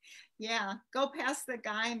 Yeah, go past the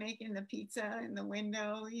guy making the pizza in the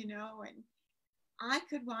window, and I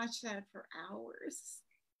could watch that for hours.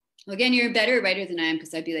 Well, again, you're a better writer than I am,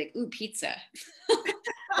 because I'd be like, ooh, pizza.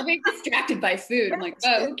 I'm very distracted by food. I'm like,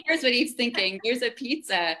 oh, who cares what he's thinking? There's a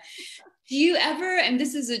pizza. Do you ever, and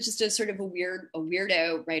this is just a sort of a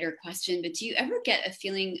weirdo writer question, but do you ever get a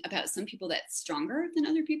feeling about some people that's stronger than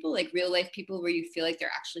other people, like real life people, where you feel like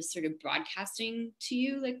they're actually sort of broadcasting to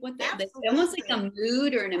you, like what they're, almost like a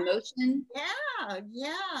mood or an emotion? Yeah.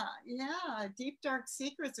 Deep, dark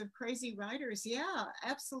secrets of crazy writers. Yeah,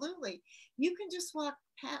 absolutely. You can just walk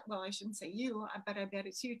past, well, I shouldn't say you, but I bet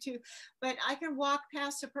it's you too, but I can walk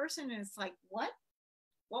past a person and it's like, what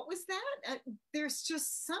was that? There's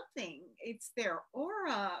just something. It's their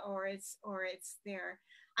aura, or it's their,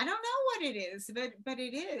 I don't know what it is, but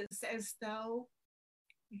it is as though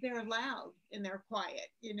they're loud and they're quiet.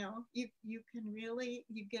 You can really,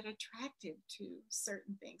 you get attracted to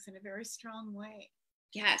certain things in a very strong way.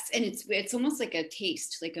 Yes, and it's almost like a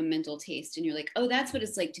taste, like a mental taste, and you're like, oh, that's what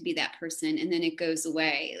it's like to be that person, and then it goes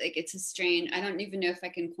away. Like, it's a strange, I don't even know if I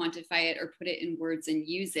can quantify it or put it in words and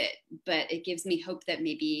use it, but it gives me hope that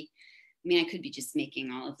maybe, I mean, I could be just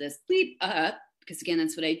making all of this bleep up, because again,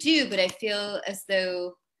 that's what I do, but I feel as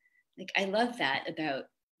though, like, I love that about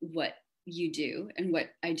what you do and what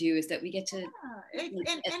I do, is that we get to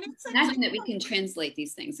imagine that we can translate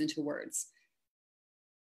these things into words.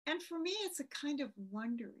 And for me, it's a kind of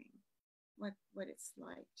wondering what it's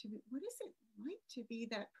like to be, what is it like to be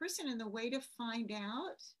that person? And the way to find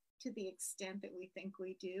out, to the extent that we think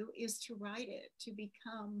we do, is to write it, to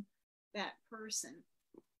become that person.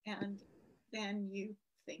 And then you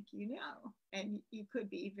think you know, and you could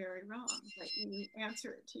be very wrong, but you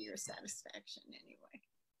answer it to your satisfaction anyway.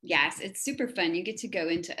 Yes, it's super fun. You get to go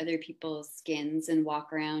into other people's skins and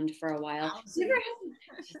walk around for a while.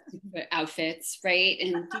 Outfits, right?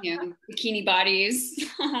 And, bikini bodies.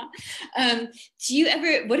 Do you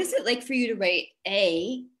ever, what is it like for you to write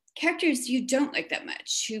characters you don't like that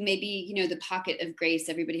much, who maybe, the pocket of grace,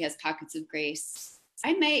 everybody has pockets of grace.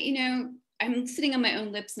 I might, I'm sitting on my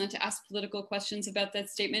own lips not to ask political questions about that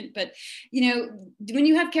statement, but, when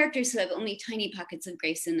you have characters who have only tiny pockets of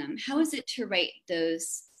grace in them, how is it to write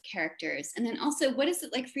those characters? And then also, what is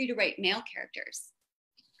it like for you to write male characters?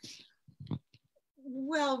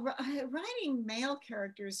 Well, writing male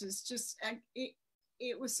characters is just,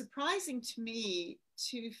 it was surprising to me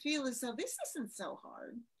to feel as though this isn't so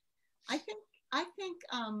hard. I think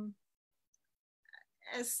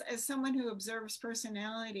as someone who observes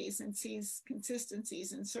personalities and sees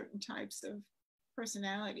consistencies in certain types of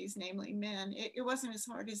personalities, namely men, it wasn't as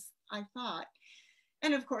hard as I thought.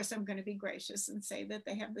 And of course, I'm going to be gracious and say that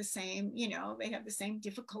they have the same, they have the same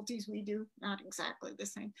difficulties we do, not exactly the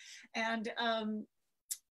same. And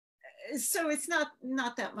so it's not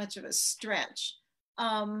that much of a stretch.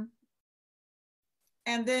 And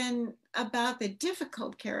then about the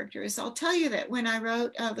difficult characters, I'll tell you that when I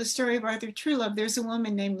wrote the story of Arthur Trulove, there's a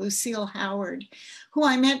woman named Lucille Howard, who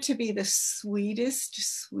I meant to be the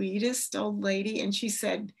sweetest old lady. And she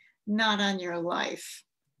said, not on your life,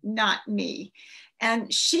 not me.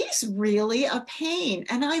 And she's really a pain.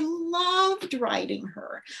 And I loved writing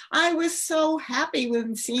her. I was so happy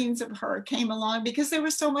when scenes of her came along because they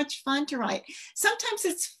were so much fun to write. Sometimes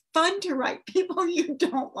it's fun to write people you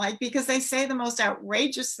don't like because they say the most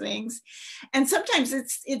outrageous things. And sometimes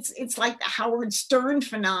it's like the Howard Stern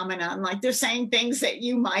phenomenon, like they're saying things that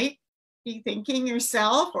you might be thinking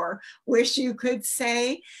yourself or wish you could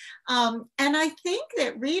say. And I think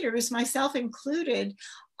that readers, myself included,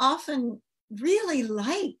 often really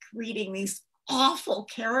like reading these awful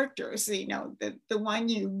characters, you know, the one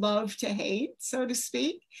you love to hate, so to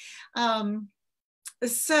speak. I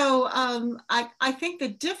think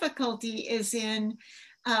the difficulty is in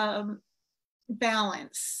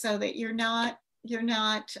balance, so that you're not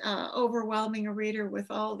overwhelming a reader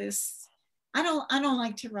with all this. I don't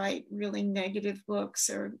like to write really negative books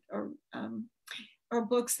or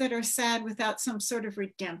books that are sad without some sort of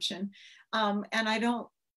redemption. And I don't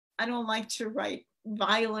like to write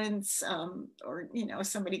violence or, you know,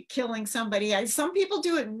 somebody killing somebody. Some people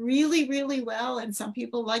do it really, really well, and some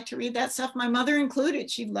people like to read that stuff. My mother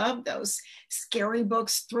included. She loved those scary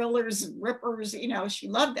books, thrillers, rippers. You know, she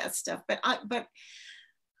loved that stuff. But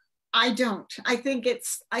I don't. I think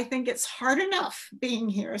it's hard enough being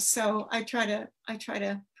here, so I try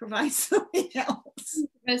to provide something else.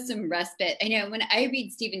 There's some respite. I know when I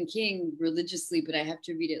read Stephen King religiously, but I have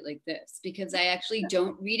to read it like this because I actually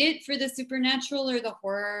don't read it for the supernatural or the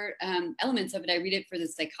horror elements of it. I read it for the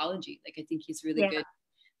psychology. Like I think he's really good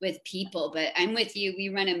with people. But I'm with you. We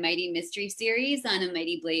run a Mighty Mystery series on A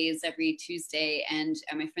Mighty Blaze every Tuesday, and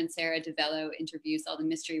my friend Sarah DeVello interviews all the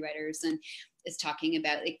mystery writers and is talking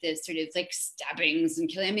about like the sort of like stabbings and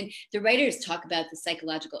killing. I mean, the writers talk about the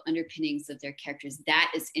psychological underpinnings of their characters.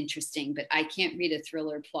 That is interesting, but I can't read a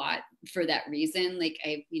thriller plot for that reason. Like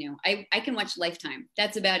I can watch Lifetime.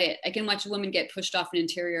 That's about it. I can watch a woman get pushed off an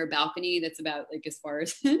interior balcony. That's about like as far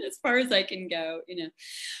as I can go, you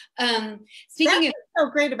know. Speaking of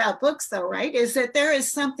so great about books though, right? Is that there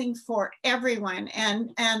is something for everyone.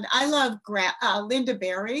 And I love Linda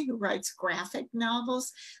Berry, who writes graphic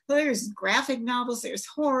novels. There's graphic novels, there's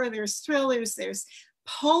horror, there's thrillers, there's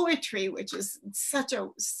poetry, which is such a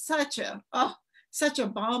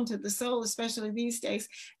balm to the soul, especially these days.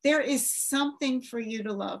 There is something for you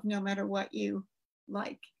to love, no matter what you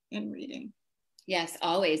like in reading. Yes,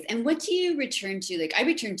 always. And what do you return to? Like I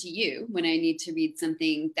return to you when I need to read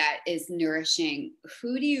something that is nourishing.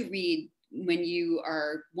 Who do you read when you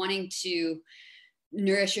are wanting to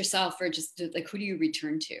nourish yourself, or just like who do you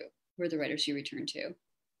return to? Who are the writers you return to?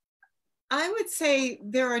 I would say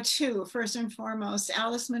there are two. First and foremost,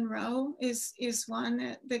 Alice Munro is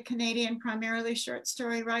one, the Canadian primarily short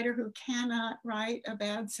story writer who cannot write a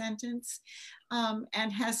bad sentence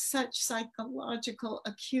and has such psychological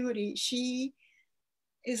acuity. She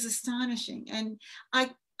is astonishing. And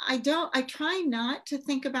I try not to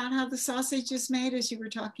think about how the sausage is made, as you were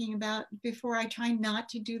talking about before. I try not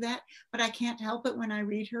to do that, but I can't help it when I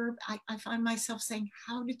read her. I find myself saying,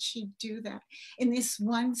 how did she do that? In this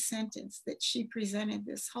one sentence that she presented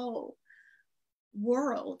this whole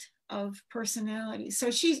world of personality.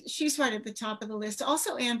 So she's right at the top of the list.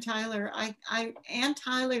 Also Ann Tyler. Ann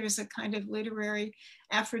Tyler is a kind of literary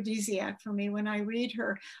aphrodisiac for me. When I read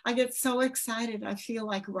her, I get so excited. I feel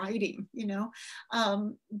like writing, you know.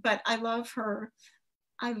 But I love her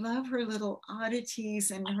little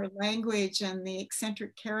oddities and her language and the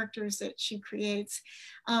eccentric characters that she creates.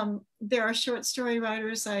 There are short story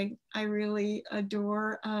writers I really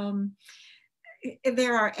adore.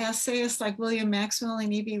 There are essayists like William Maxwell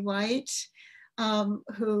and E.B. White,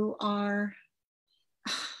 who are,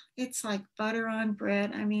 it's like butter on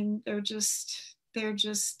bread. I mean, they're just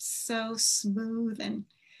so smooth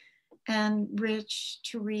and rich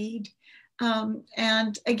to read.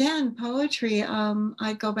 And again, poetry,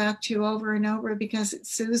 I go back to over and over because it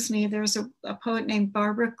soothes me. There's a poet named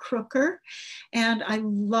Barbara Crooker, and I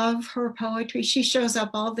love her poetry. She shows up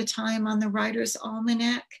all the time on the Writer's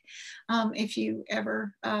Almanac. If you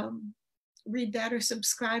ever read that or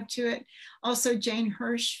subscribe to it. Also Jane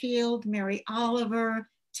Hirschfield, Mary Oliver,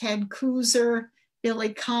 Ted Kooser,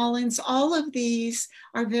 Billy Collins, all of these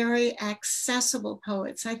are very accessible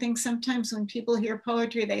poets. I think sometimes when people hear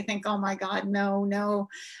poetry, they think, oh my God, no.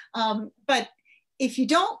 But if you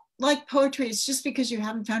don't like poetry, it's just because you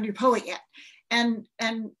haven't found your poet yet. And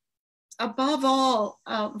above all,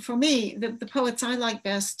 for me, the poets I like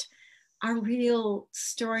best are real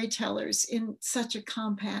storytellers in such a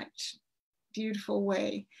compact, beautiful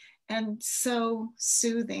way, and so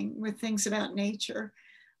soothing with things about nature.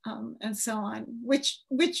 And so on, which,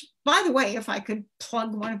 by the way, if I could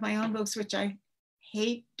plug one of my own books, which I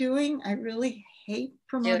hate doing, I really hate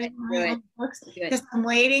promoting my own books because I'm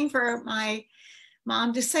waiting for my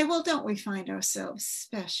mom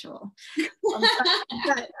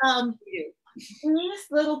These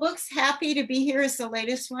little books, Happy to Be Here is the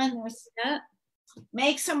latest one. There's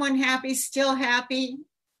Make Someone Happy, Still Happy,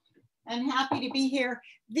 and Happy to Be Here.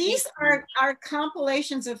 These are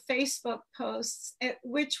compilations of Facebook posts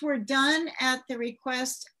which were done at the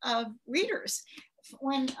request of readers.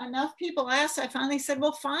 When enough people asked, I finally said,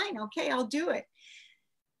 well, fine, okay, I'll do it.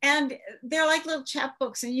 And they're like little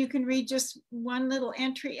chapbooks, and you can read just one little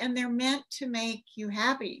entry, and they're meant to make you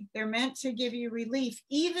happy. They're meant to give you relief.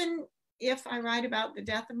 Even if I write about the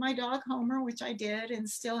death of my dog, Homer, which I did, and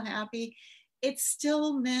still happy, it's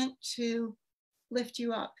still meant to lift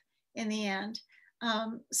you up in the end.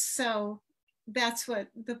 So that's what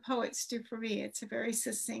the poets do for me. It's a very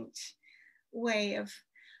succinct way of,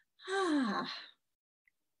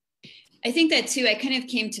 I think that too, I kind of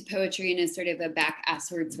came to poetry in a sort of a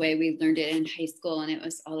back-asswards way. We learned it in high school, and it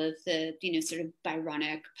was all of the, sort of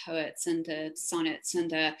Byronic poets and the sonnets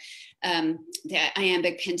and the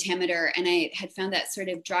iambic pentameter. And I had found that sort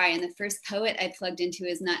of dry. And the first poet I plugged into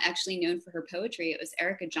is not actually known for her poetry. It was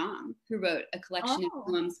Erica Jong, who wrote a collection of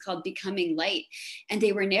poems called Becoming Light, and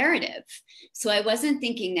they were narrative. So I wasn't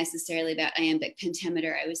thinking necessarily about iambic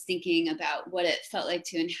pentameter. I was thinking about what it felt like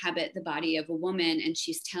to inhabit the body of a woman, and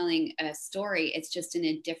she's telling a story. It's just in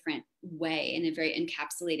a different way, in a very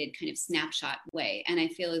encapsulated kind of snapshot way. And I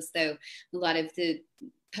feel as though a lot of the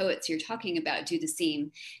poets you're talking about do the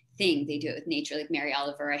same thing. They do it with nature, like Mary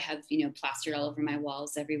Oliver. I have, plastered all over my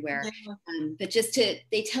walls everywhere. Yeah. But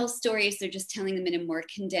they tell stories. They're just telling them in a more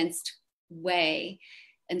condensed way.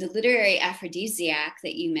 And the literary aphrodisiac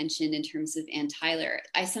that you mentioned in terms of Ann Tyler,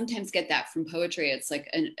 I sometimes get that from poetry. It's like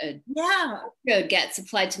a road gets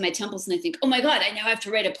applied to my temples, and I think, oh my God, I now have to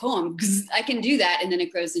write a poem. I can do that. And then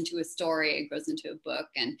it grows into a story, it grows into a book.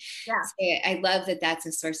 And so I love that that's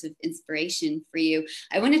a source of inspiration for you.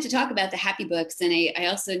 I wanted to talk about the happy books, and I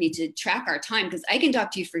also need to track our time, because I can talk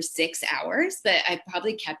to you for 6 hours, but I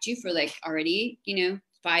probably kept you for like already,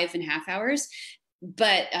 5.5 hours.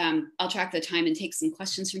 But I'll track the time and take some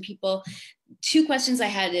questions from people. 2 questions I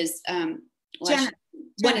had is, Jenna,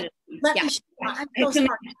 I'm so sorry.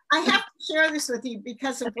 I have to share this with you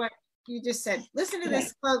because of what you just said. Listen to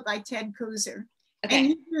this quote by Ted Kooser.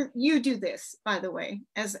 Okay. And you do this, by the way,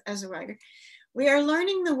 as a writer. We are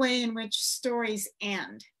learning the way in which stories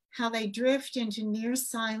end, how they drift into near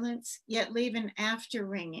silence, yet leave an after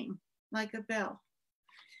ringing like a bell.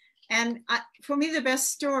 And for me, the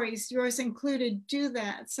best stories, yours included, do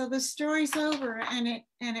that. So the story's over and it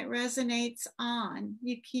resonates on.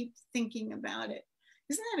 You keep thinking about it.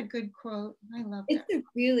 Isn't that a good quote? I love that. It's a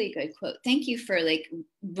really good quote. Thank you for like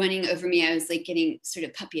running over me. I was like getting sort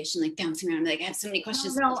of puppyish and like bouncing around. Like, I have so many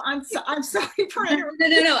questions. Oh, no, I'm sorry for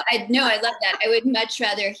interrupting. No. I love that. I would much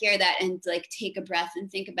rather hear that and like take a breath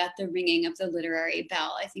and think about the ringing of the literary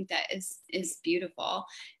bell. I think that is beautiful.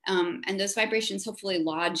 And those vibrations hopefully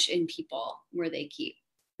lodge in people where they keep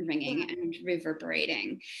ringing and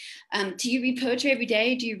reverberating. Do you read poetry every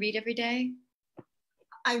day? Do you read every day?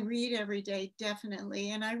 I read every day,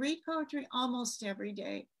 definitely, and I read poetry almost every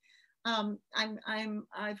day.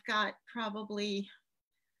 I've got probably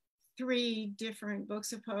 3 different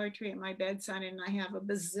books of poetry at my bedside, and I have a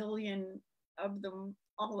bazillion of them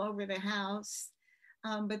all over the house.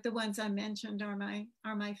 But the ones I mentioned are my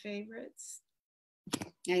favorites.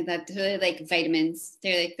 I love really like vitamins.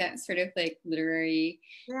 They're like that sort of like literary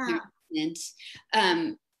nourishment.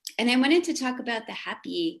 And I wanted to talk about the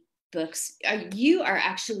happy books. You are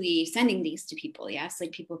actually sending these to people, yes?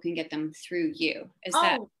 Like people can get them through you. Is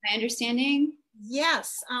that my understanding?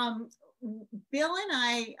 Yes. Bill and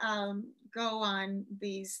I go on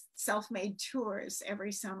these self-made tours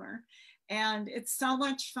every summer, and it's so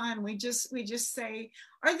much fun. We just say,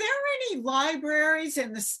 are there any libraries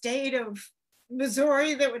in the state of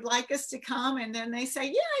Missouri that would like us to come? And then they say,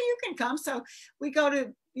 yeah, you can come. So we go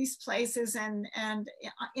to these places, and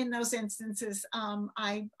in those instances,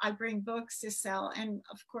 I bring books to sell. And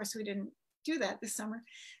of course, we didn't do that this summer.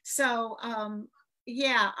 So I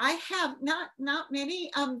have not many.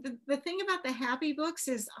 The thing about the happy books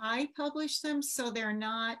is I publish them, so they're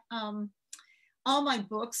not. All my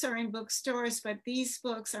books are in bookstores, but these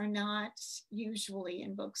books are not usually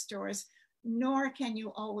in bookstores, nor can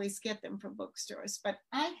you always get them from bookstores. But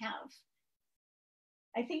I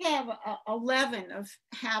think I have 11 of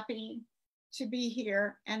Happy to Be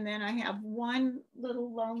Here, and then I have 1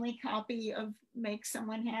 little lonely copy of Make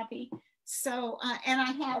Someone Happy. So, and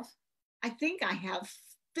I think I have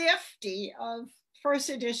 50 of first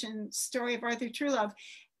edition Story of Arthur Truelove.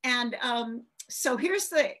 And so here's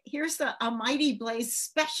the A Mighty Blaze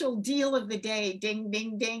special deal of the day, ding,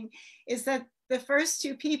 ding, ding, is that the first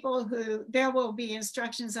 2 people who, there will be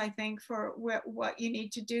instructions, I think, for what you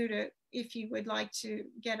need to do if you would like to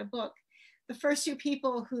get a book. The first 2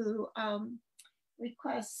 people who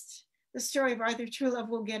request The Story of Arthur True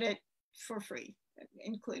will get it for free,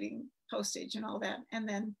 including postage and all that. And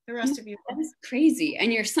then the rest of you. That's crazy.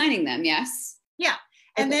 And you're signing them, yes? Yeah.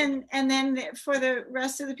 And then for the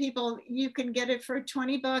rest of the people, you can get it for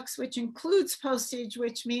 $20, which includes postage,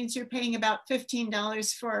 which means you're paying about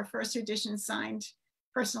 $15 for a first edition signed,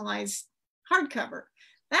 personalized hardcover.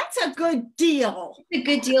 That's a good deal. It's a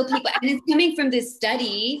good deal, people. And it's coming from this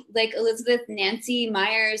study, like Elizabeth Nancy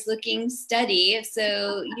Myers looking study.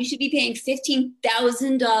 So you should be paying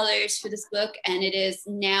 $15,000 for this book. And it is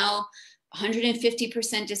now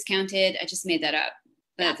 150% discounted. I just made that up.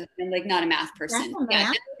 But I'm like not a math person.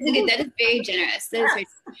 Yeah, that is very generous. That is very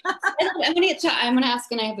I'm going to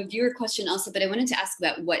ask, and I have a viewer question also, but I wanted to ask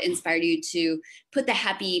about what inspired you to put the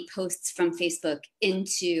happy posts from Facebook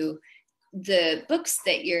into the books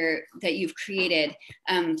that you've created.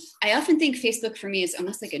 I often think Facebook for me is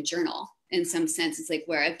almost like a journal in some sense. It's like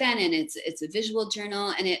where I've been, and it's a visual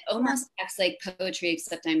journal, and it almost acts like poetry,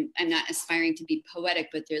 except I'm not aspiring to be poetic,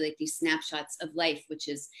 but they're like these snapshots of life,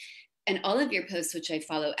 and all of your posts, which I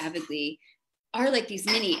follow avidly, are like these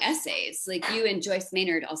mini essays. Like you and Joyce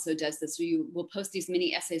Maynard also does this, where you will post these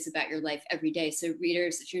mini essays about your life every day. So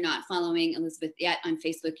readers, if you're not following Elizabeth yet on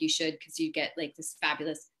Facebook, you should, because you get like this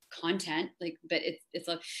fabulous content. Like, but it's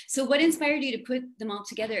all. So what inspired you to put them all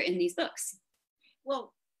together in these books?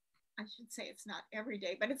 Well, I should say it's not every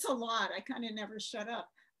day, but it's a lot. I kind of never shut up.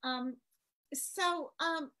 I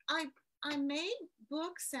made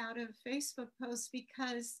books out of Facebook posts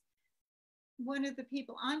because one of the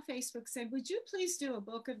people on Facebook said, would you please do a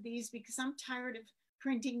book of these, because I'm tired of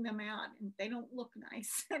printing them out and they don't look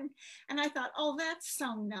nice. And I thought, oh, that's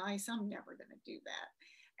so nice. I'm never going to do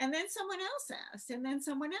that. And then someone else asked, and then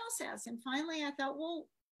someone else asked. And finally I thought, well,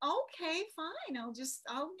 okay, fine. I'll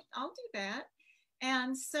do that.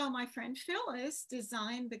 And so my friend Phyllis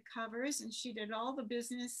designed the covers, and she did all the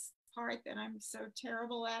business part that I'm so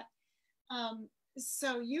terrible at.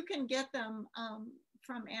 So you can get them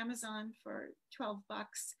from Amazon for $12,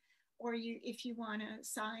 or if you want a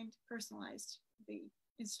signed, personalized, the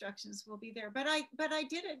instructions will be there. But I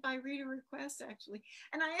did it by reader request, actually.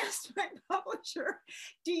 And I asked my publisher,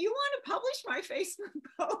 do you want to publish my Facebook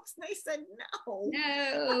post? And they said,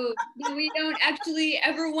 no, we don't actually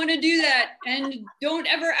ever want to do that. And don't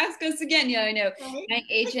ever ask us again. Yeah, I know. Right? My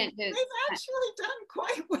agent they've actually done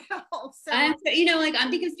quite well.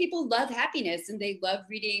 Because people love happiness, and they love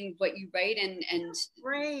reading what you write, and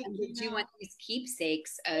right. And they do want these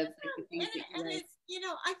keepsakes of the things that you write.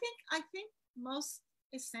 I think most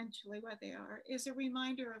essentially what they are is a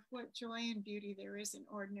reminder of what joy and beauty there is in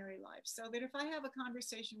ordinary life. So that if I have a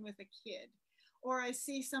conversation with a kid, or I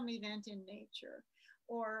see some event in nature,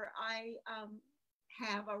 or I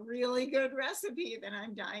have a really good recipe that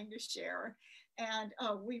I'm dying to share, and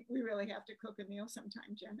we really have to cook a meal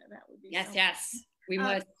sometime, Jenna, that would be yes we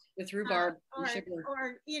must, with rhubarb and sugar.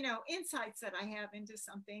 Or insights that I have into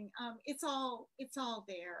something. It's all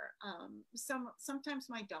there. Sometimes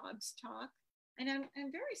my dogs talk. And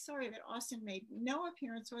I'm very sorry that Austin made no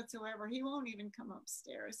appearance whatsoever. He won't even come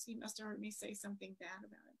upstairs. He must have heard me say something bad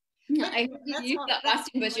about it. No, I heard you got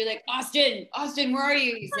Austin, but you're like, Austin, where are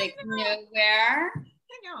you? He's like, nowhere.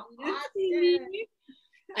 I know, Austin.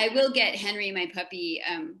 I will get Henry, my puppy,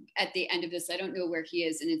 at the end of this. I don't know where he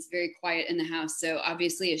is, and it's very quiet in the house. So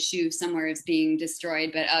obviously a shoe somewhere is being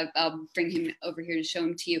destroyed, but I'll bring him over here to show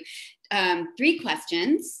him to you. 3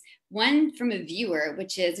 questions. One from a viewer,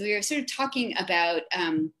 which is, we were sort of talking about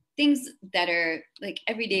things that are like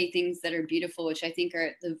everyday things that are beautiful, which I think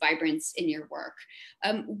are the vibrance in your work.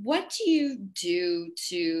 What do you do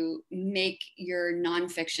to make your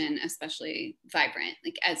nonfiction especially vibrant?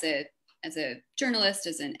 Like as a journalist,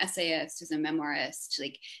 as an essayist, as a memoirist,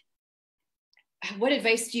 like what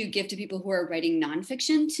advice do you give to people who are writing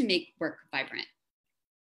nonfiction to make work vibrant?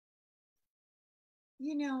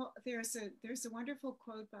 There's a wonderful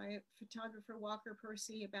quote by photographer Walker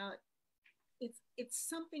Percy about it's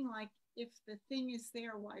something like, if the thing is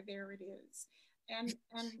there, why there it is. And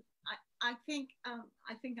I think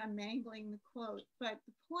I'm mangling the quote, but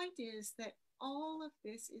the point is that all of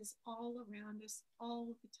this is all around us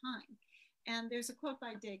all the time. And there's a quote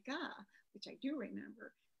by Degas, which I do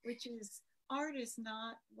remember, which is, art is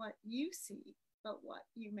not what you see, but what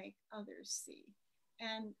you make others see.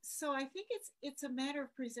 And so I think it's a matter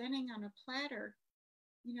of presenting on a platter.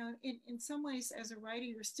 In some ways, as a writer,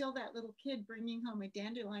 you're still that little kid bringing home a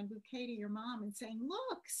dandelion bouquet to your mom and saying,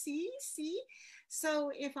 look, see.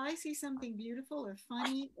 So if I see something beautiful or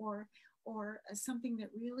funny or something that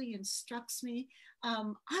really instructs me, I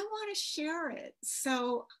want to share it.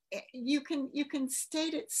 So you can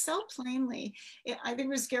state it so plainly. I think it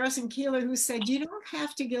was Garrison Keillor who said, you don't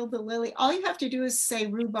have to gild the lily. All you have to do is say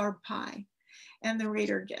rhubarb pie, and the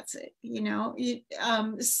reader gets it, you know.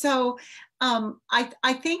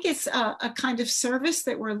 I think it's a kind of service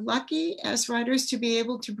that we're lucky as writers to be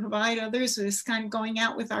able to provide others, with this kind of going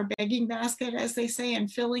out with our begging basket, as they say,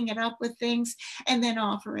 and filling it up with things and then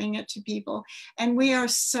offering it to people. And we are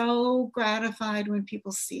so gratified when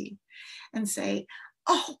people see and say,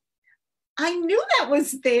 oh, I knew that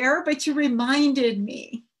was there, but you reminded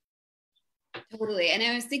me. Totally. And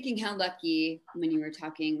I was thinking how lucky, when you were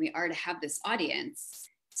talking, we are to have this audience,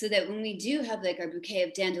 so that when we do have like our bouquet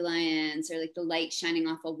of dandelions, or like the light shining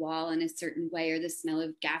off a wall in a certain way, or the smell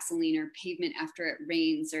of gasoline or pavement after it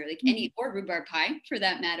rains, or like any, or rhubarb pie for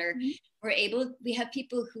that matter, we have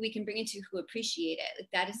people who we can bring into who appreciate it. Like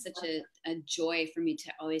that is such a joy for me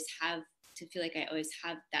to always have, to feel like I always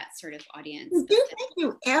have that sort of audience. Did you think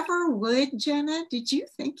you ever would, Jenna? Did you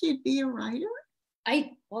think you'd be a writer?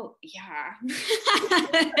 Well, yeah,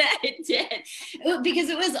 I did. Because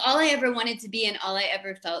it was all I ever wanted to be, and all I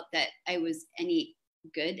ever felt that I was any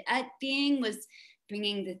good at being was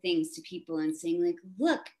bringing the things to people and saying like,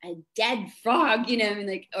 look, a dead frog, you know, I mean,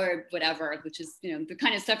 like, or whatever, which is, you know, the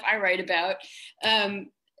kind of stuff I write about.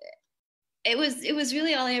 It was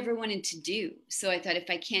really all I ever wanted to do. So I thought, if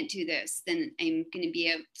I can't do this, then I'm going to be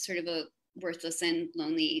a sort of a worthless and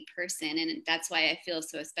lonely person. And that's why I feel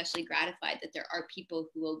so especially gratified that there are people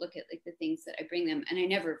who will look at like the things that I bring them. And I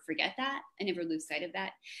never forget that. I never lose sight of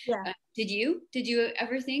that. Yeah. Did you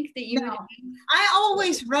ever think that you would? I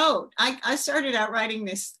always wrote. I started out writing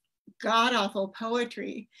this god-awful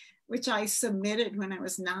poetry, which I submitted when I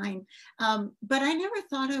was 9. But I never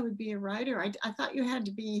thought I would be a writer. I thought you had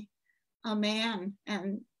to be a man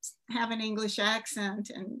and have an English accent,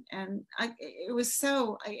 and it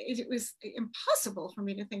was impossible for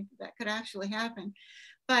me to think that could actually happen.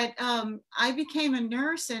 But I became a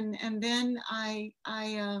nurse, and then I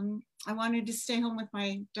wanted to stay home with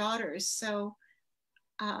my daughters. So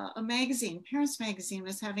a magazine, Parents Magazine,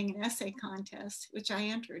 was having an essay contest, which I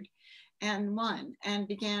entered and won, and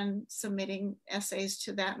began submitting essays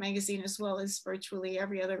to that magazine, as well as virtually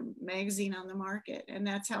every other magazine on the market. And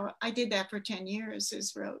that's how I did that for 10 years,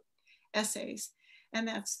 is wrote essays. And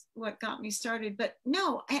that's what got me started. But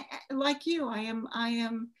no, like you, I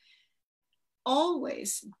am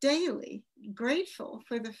always daily grateful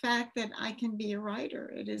for the fact that I can be a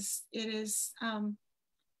writer. It is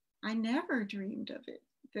I never dreamed of it,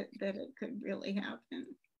 that it could really happen.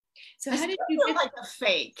 So how did you feel like a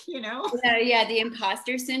fake, you know? Yeah, the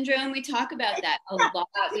imposter syndrome. We talk about that a lot.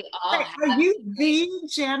 We all have. Are you the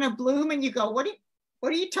Jenna Blum? And you go, what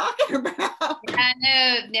are you talking about?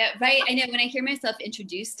 Yeah, no, right. I know when I hear myself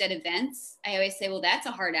introduced at events, I always say, well, that's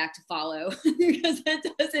a hard act to follow, because that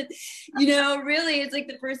doesn't, you know, really, it's like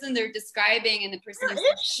the person they're describing and the person who's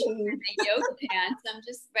in the yoga pants. I'm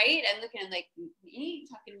just, right. I'm looking, I'm like, me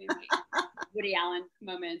talking to me, Woody Allen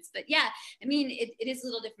moments. But yeah, I mean, it is a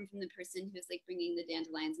little different from the person who's like bringing the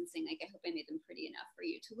dandelions and saying like, I hope I made them pretty enough for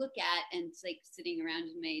you to look at, and like sitting around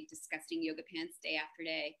in my disgusting yoga pants day after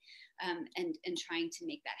day. And trying to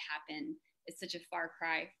make that happen is such a far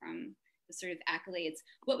cry from the sort of accolades.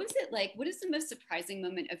 What was it like? What is the most surprising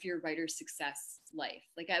moment of your writer success life?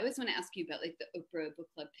 Like, I always want to ask you about like the Oprah book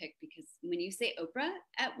club pick, because when you say Oprah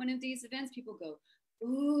at one of these events, people go,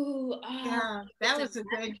 ooh, oh, yeah, that was a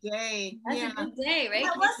good day. That's a good day, right?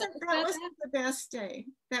 That wasn't the best day.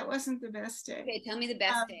 That wasn't the best day. Okay, tell me the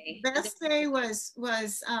best day. Best day was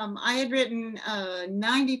I had written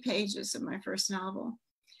 90 pages of my first novel.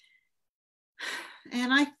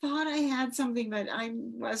 And I thought I had something, but I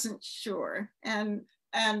wasn't sure. And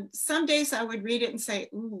some days I would read it and say,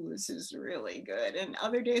 ooh, this is really good. And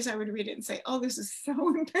other days I would read it and say, oh, this is so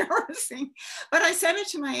embarrassing. But I sent it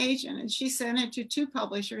to my agent, and she sent it to 2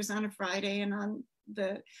 publishers on a Friday. And on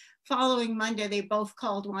the following Monday, they both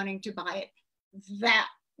called wanting to buy it. That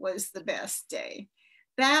was the best day.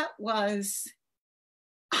 That was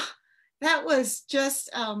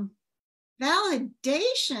just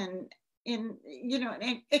validation, in, you know,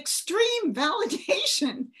 an extreme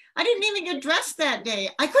validation. I didn't even get dressed that day.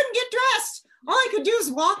 I couldn't get dressed. All I could do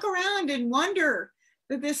is walk around and wonder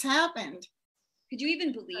that this happened. Could you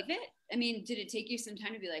even believe it? I mean, did it take you some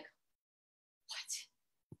time to be like,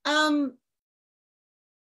 what?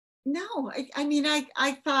 No, I mean,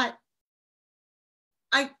 I thought,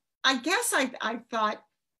 I guess I thought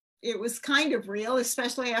it was kind of real,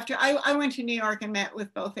 especially after I went to New York and met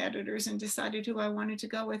with both editors and decided who I wanted to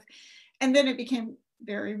go with. And then it became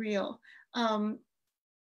very real.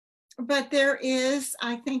 but there is,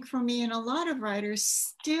 I think for me and a lot of writers,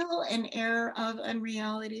 still an air of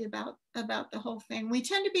unreality about the whole thing. We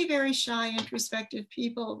tend to be very shy, introspective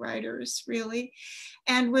people, writers, really.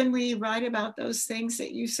 And when we write about those things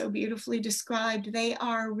that you so beautifully described, they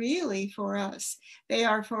are really for us. They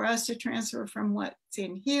are for us to transfer from what's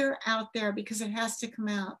in here out there, because it has to come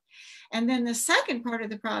out. And then the second part of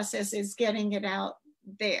the process is getting it out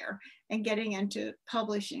there and getting into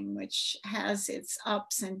publishing, which has its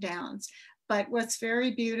ups and downs. But what's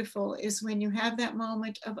very beautiful is when you have that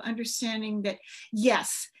moment of understanding that,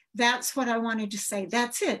 yes, that's what I wanted to say.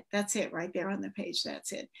 That's it. That's it right there on the page.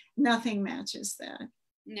 That's it. Nothing matches that.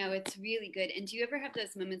 No, it's really good. And do you ever have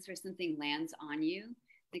those moments where something lands on you?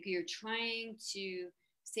 Like you're trying to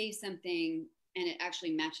say something and it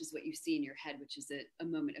actually matches what you see in your head, which is a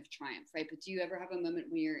moment of triumph, right? But do you ever have a moment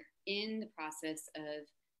when you're in the process of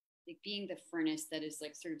like being the furnace that is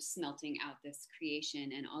like sort of smelting out this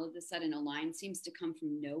creation, and all of a sudden a line seems to come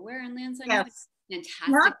from nowhere and lands on yes. you?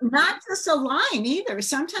 Fantastic. Not just a line either.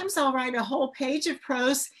 Sometimes I'll write a whole page of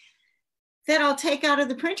prose that I'll take out of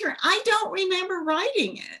the printer. I don't remember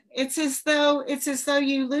writing it. It's as though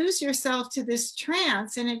you lose yourself to this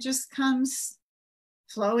trance and it just comes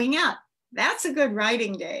flowing out. That's a good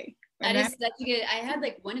writing day. That is such a good, I had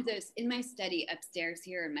like one of those in my study upstairs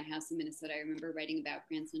here in my house in Minnesota. I remember writing about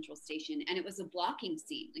Grand Central Station, and it was a blocking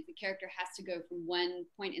scene. Like the character has to go from one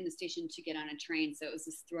point in the station to get on a train. So it was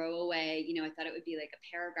this throwaway, I thought it would be like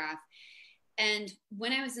a paragraph. And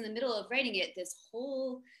when I was in the middle of writing it, this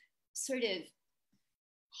whole sort of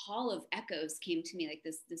hall of echoes came to me, like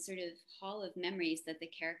this sort of hall of memories that the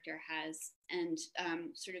character has, and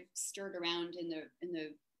sort of stirred around in the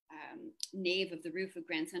nave of the roof of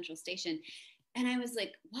Grand Central Station. And I was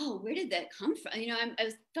like, whoa, where did that come from?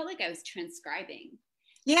 Felt like I was transcribing.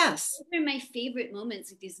 Yes. Those are my favorite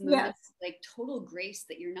moments, like these moments, like total grace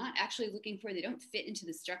that you're not actually looking for. They don't fit into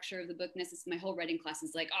the structure of the book necessarily. My whole writing class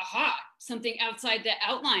is like, aha, something outside the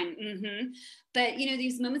outline. Mm-hmm. But,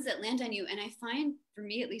 these moments that land on you. And I find, for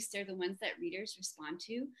me, at least, they're the ones that readers respond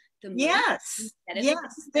to the most. Yes.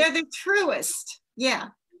 They're the truest. Yeah.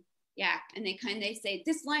 Yeah. And they say,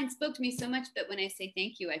 this line spoke to me so much, but when I say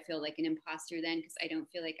thank you, I feel like an imposter then, because I don't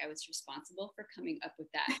feel like I was responsible for coming up with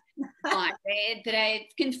that line, right? But I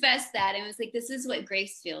confessed that, and I was like, this is what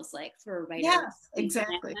grace feels like for a writer. Yes,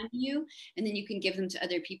 exactly. On you, and then you can give them to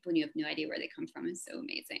other people and you have no idea where they come from. Is so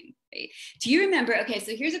amazing, right? Do you remember, okay,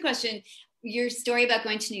 so here's a question. Your story about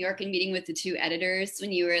going to New York and meeting with the two editors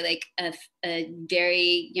when you were like a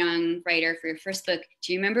very young writer for your first book.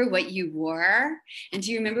 Do you remember what you wore? And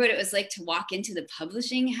do you remember what it was like to walk into the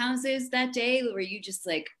publishing houses that day? Were you just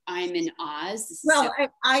like, I'm in Oz? Well,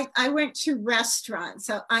 I went to restaurants.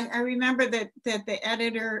 So I remember that the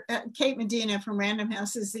editor, Kate Medina from Random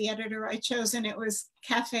House, is the editor I chose, and it was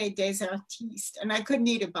Cafe des Artistes. And I couldn't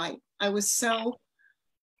eat a bite. I was so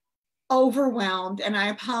overwhelmed, and I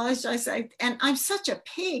apologize. And I'm such a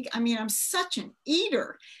pig. I mean, I'm such an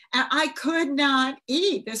eater, and I could not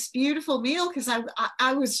eat this beautiful meal because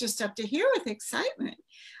I was just up to here with excitement.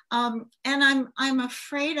 And I'm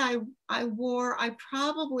afraid I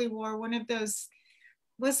probably wore one of those,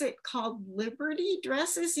 was it called Liberty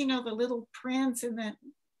dresses? The little prints, and then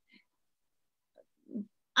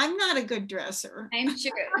I'm not a good dresser. I'm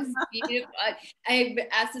sure it was beautiful. I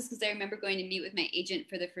asked this because I remember going to meet with my agent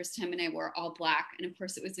for the first time, and I wore all black. And of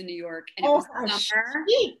course, it was in New York, and it was summer.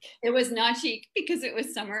 Chic. It was not chic because it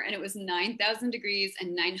was summer, and it was 9,000 degrees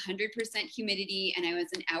and 900% humidity. And I was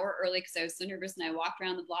an hour early because I was so nervous, and I walked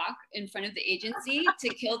around the block in front of the agency to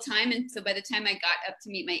kill time. And so by the time I got up to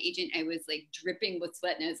meet my agent, I was like dripping with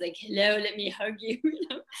sweat, and I was like, "Hello, let me hug you."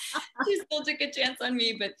 She still took a chance on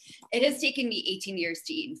me, but it has taken me 18 years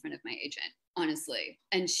to eat in front of my agent, honestly.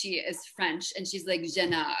 And she is French, and she's like,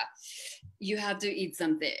 Jenna, you have to eat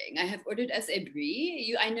something. I have ordered us a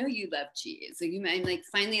brie. I know you love cheese. So you might like,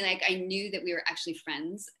 finally, like I knew that we were actually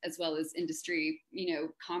friends as well as industry,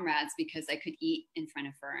 comrades, because I could eat in front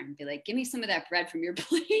of her and be like, give me some of that bread from your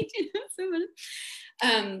plate.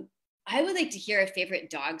 I would like to hear a favorite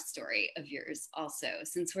dog story of yours also,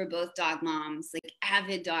 since we're both dog moms, like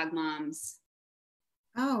avid dog moms.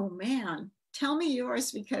 Oh man. Tell me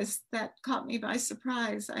yours, because that caught me by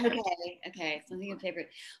surprise. Okay. Something of favorite.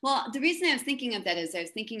 Well, the reason I was thinking of that is I was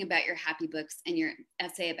thinking about your happy books and your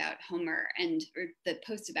essay about Homer, or the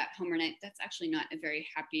post about Homer. And that's actually not a very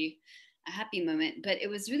happy moment, but it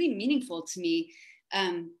was really meaningful to me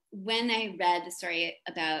when I read the story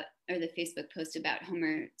about, or the Facebook post about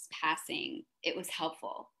Homer's passing. It was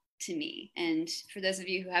helpful to me. And for those of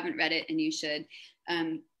you who haven't read it, and you should,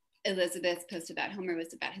 Elizabeth's post about Homer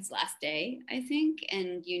was about his last day, I think,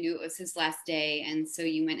 and you knew it was his last day, and so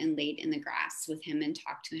you went and laid in the grass with him and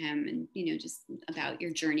talked to him, and just about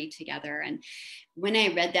your journey together. And when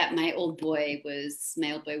I read that, my old boy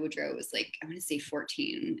Woodrow was like, I want to say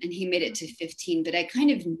 14, and he made it to 15, but I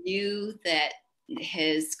kind of knew that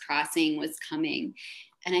his crossing was coming,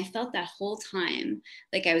 and I felt that whole time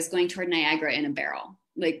like I was going toward Niagara in a barrel.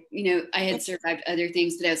 Like, I had survived other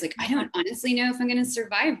things, but I was like, I don't honestly know if I'm going to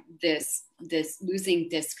survive this losing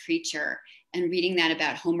this creature. And reading that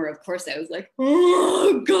about Homer, of course, I was like,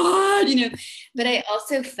 oh God, but I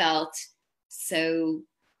also felt so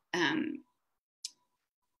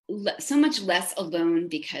much less alone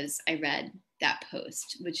because I read that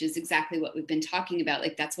post, which is exactly what we've been talking about.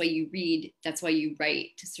 Like, that's why you read, that's why you write,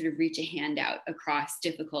 to sort of reach a hand out across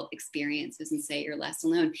difficult experiences and say you're less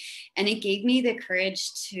alone. And it gave me the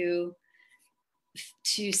courage to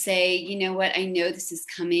say, you know what, I know this is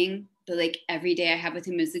coming, but like every day I have with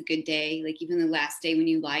him is a good day. Like even the last day when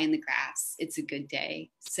you lie in the grass, it's a good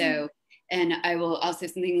day. So, and I'll say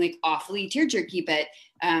something like awfully tear-jerky, but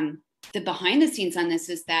the behind the scenes on this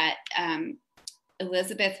is that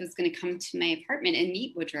Elizabeth was going to come to my apartment and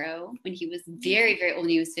meet Woodrow when he was very, very old,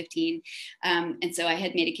 when he was 15. And so I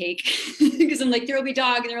had made a cake because I'm like, there will be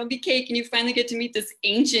dog and there will be cake. And you finally get to meet this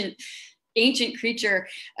ancient creature.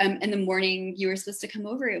 And the morning you were supposed to come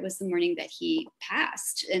over, it was the morning that he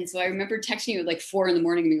passed. And so I remember texting you at like 4 a.m. and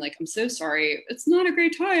being like, I'm so sorry, it's not a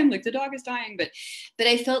great time, like the dog is dying, but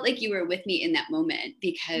I felt like you were with me in that moment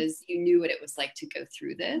because you knew what it was like to go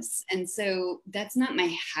through this. And so that's not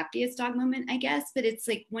my happiest dog moment, I guess, but it's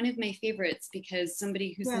like one of my favorites because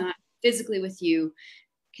somebody who's not physically with you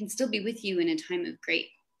can still be with you in a time of great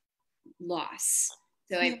loss.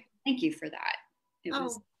 So I thank you for that. It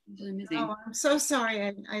was amazing. Oh, I'm so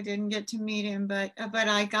sorry I didn't get to meet him, but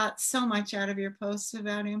I got so much out of your posts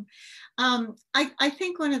about him. I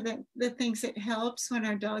think one of the things that helps when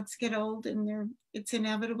our dogs get old and it's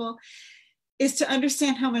inevitable is to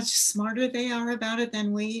understand how much smarter they are about it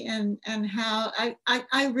than we, and how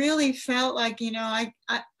I really felt like,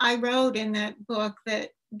 I wrote in that book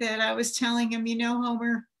that I was telling him,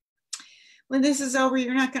 Homer, when this is over,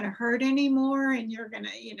 you're not going to hurt anymore, and you're going to,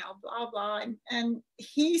 blah, blah. And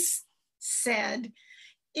he said,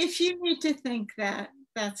 if you need to think that,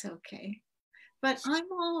 that's okay. But I'm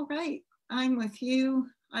all right. I'm with you.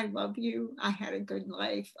 I love you. I had a good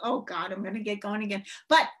life. Oh God, I'm going to get going again.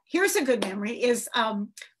 But here's a good memory is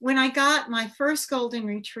when I got my first golden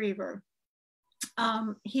retriever,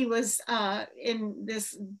 he was in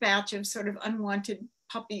this batch of sort of unwanted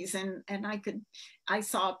puppies, and I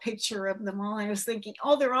saw a picture of them all. And I was thinking,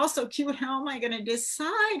 oh, they're all so cute. How am I going to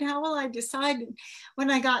decide? How will I decide? And when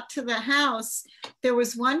I got to the house, there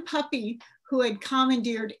was one puppy who had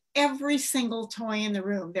commandeered every single toy in the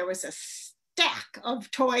room. There was a stack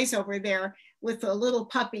of toys over there with a little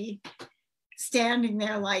puppy standing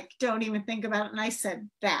there like, don't even think about it. And I said,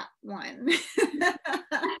 that one.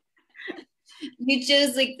 You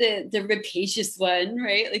chose like the rapacious one,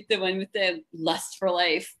 right? Like the one with the lust for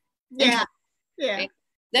life. Yeah. Yeah. Right?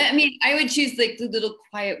 I mean, I would choose like the little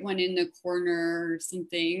quiet one in the corner or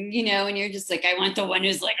something, and you're just like, I want the one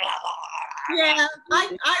who's like, blah, blah, blah. Yeah,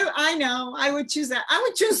 I know. I would choose that. I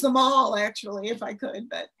would choose them all actually if I could,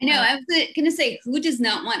 but I know. I was going to say, who does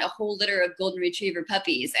not want a whole litter of golden retriever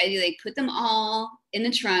puppies? I like put them all in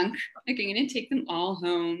the trunk. Like, I'm going to take them all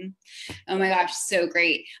home. Oh my gosh, so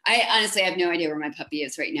great. I honestly have no idea where my puppy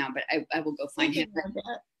is right now, but I will go find him.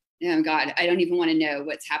 Oh God, I don't even want to know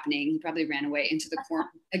what's happening. He probably ran away into the corner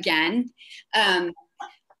again.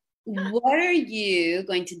 What are you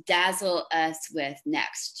going to dazzle us with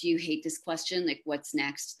next? Do you hate this question? Like, what's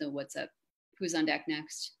next? The what's up? Who's on deck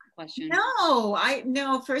next question?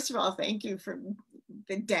 No. First of all, thank you for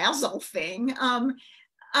the dazzle thing. No,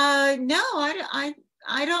 I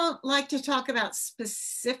don't like to talk about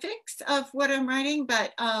specifics of what I'm writing,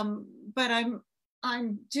 but I'm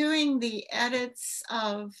doing the edits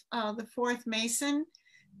of the Fourth Mason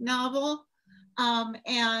novel.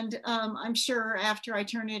 I'm sure after I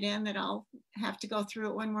turn it in that I'll have to go through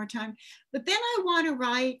it one more time. But then I want to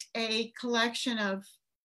write a collection of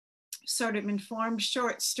sort of informed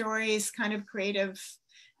short stories, kind of creative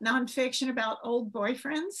nonfiction about old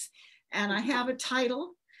boyfriends. And I have a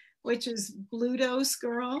title, which is Bluto's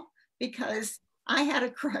Girl, because I had a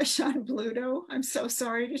crush on Bluto. I'm so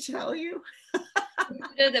sorry to tell you.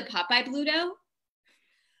 The Popeye Bluto?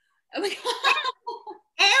 Oh my God.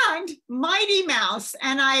 And Mighty Mouse.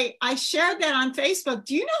 And I shared that on Facebook.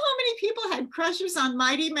 Do you know how many people had crushes on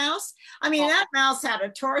Mighty Mouse? I mean, that mouse had a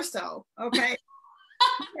torso, okay?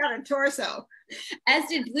 He got a torso. As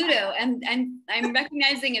did Bluto. And I'm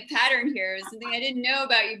recognizing a pattern here, something I didn't know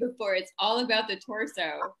about you before. It's all about the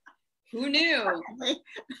torso. Who knew?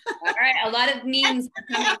 All right, a lot of memes.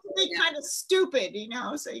 They have to be kind of stupid,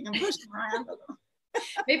 so you can push them around a little.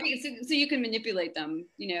 Maybe so you can manipulate them,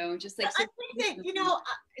 just like. I think that,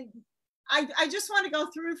 I just want to go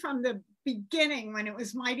through from the beginning when it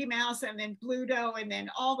was Mighty Mouse and then Bluto and then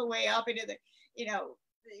all the way up into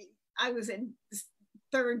I was in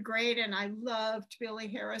third grade and I loved Billy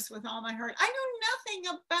Harris with all my heart. I knew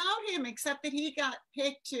nothing about him except that he got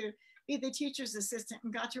picked to be the teacher's assistant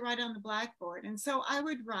and got to write on the blackboard. And so I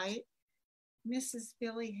would write Mrs.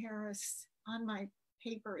 Billy Harris on my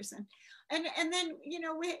papers. And then,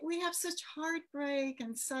 we have such heartbreak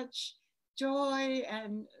and such joy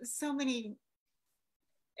and so many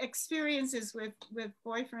experiences with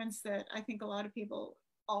boyfriends that I think a lot of people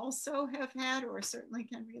also have had or certainly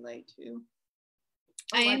can relate to.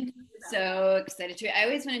 I am so excited to. I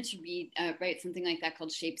always wanted to write something like that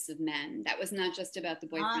called Shapes of Men. That was not just about the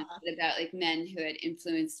boyfriend, but about like men who had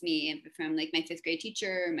influenced me, from like my fifth grade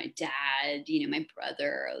teacher, my dad, my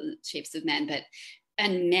brother, Shapes of Men,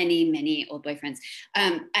 and many, many old boyfriends.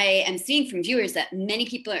 I am seeing from viewers that many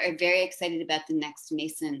people are very excited about the next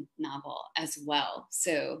Mason novel as well.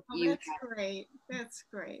 So great. That's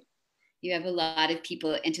great. You have a lot of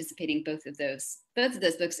people anticipating both of those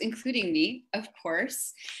books, including me, of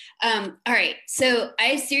course. All right. So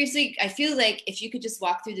I feel like if you could just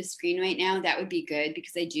walk through the screen right now, that would be good,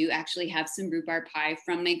 because I do actually have some rhubarb pie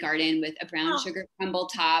from my garden with a brown sugar crumble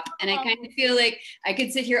top. And I kind of feel like I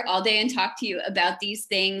could sit here all day and talk to you about these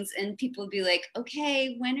things, and people would be like,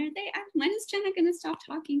 okay, when is Jenna going to stop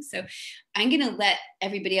talking? So I'm going to let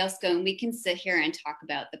everybody else go and we can sit here and talk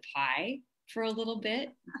about the pie for a little bit.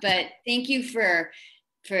 But thank you for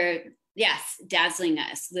dazzling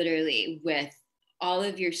us literally with all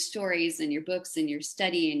of your stories and your books and your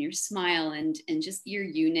study and your smile and just your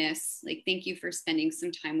you-ness. Like, thank you for spending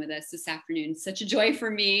some time with us this afternoon. Such a joy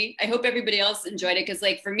for me. I hope everybody else enjoyed it, because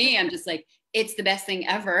like for me, I'm just like, it's the best thing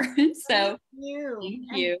ever. So thank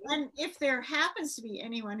you. And if there happens to be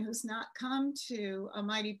anyone who's not come to A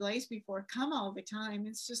Mighty Blaze before, come all the time.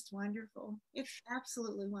 It's just wonderful. It's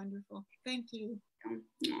absolutely wonderful. Thank you.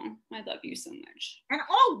 Oh, I love you so much. And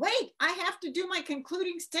wait, I have to do my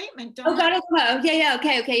concluding statement. Got it. Oh, yeah.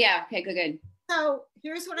 Okay, good. So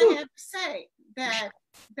here's what I have to say,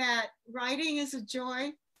 that writing is a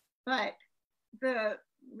joy, but the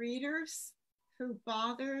readers who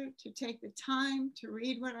bother to take the time to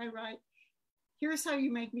read what I write, here's how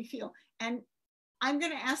you make me feel. And I'm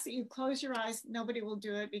going to ask that you close your eyes. Nobody will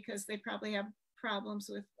do it because they probably have problems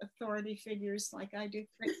with authority figures like I do.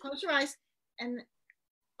 But close your eyes and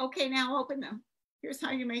okay, now open them. Here's how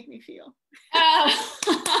you make me feel. This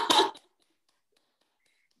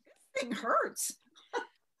thing hurts.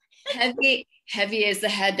 Heavy is the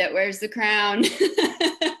head that wears the crown.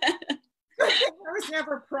 I was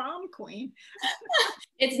never prom queen.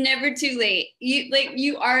 It's never too late.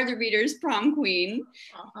 You are the reader's prom queen.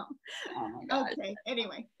 Oh my God. Okay.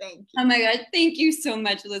 Anyway, thank you. Oh my God. Thank you so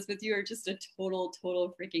much, Elizabeth. You are just a total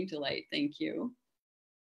freaking delight. Thank you.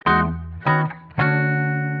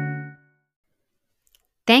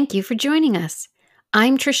 Thank you for joining us.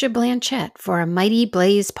 I'm Trisha Blanchet for A Mighty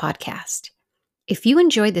Blaze podcast. If you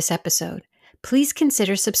enjoyed this episode, please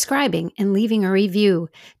consider subscribing and leaving a review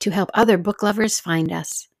to help other book lovers find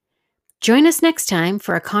us. Join us next time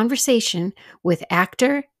for a conversation with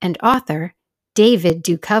actor and author David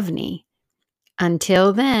Duchovny.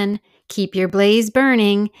 Until then, keep your blaze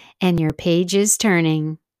burning and your pages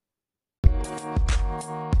turning.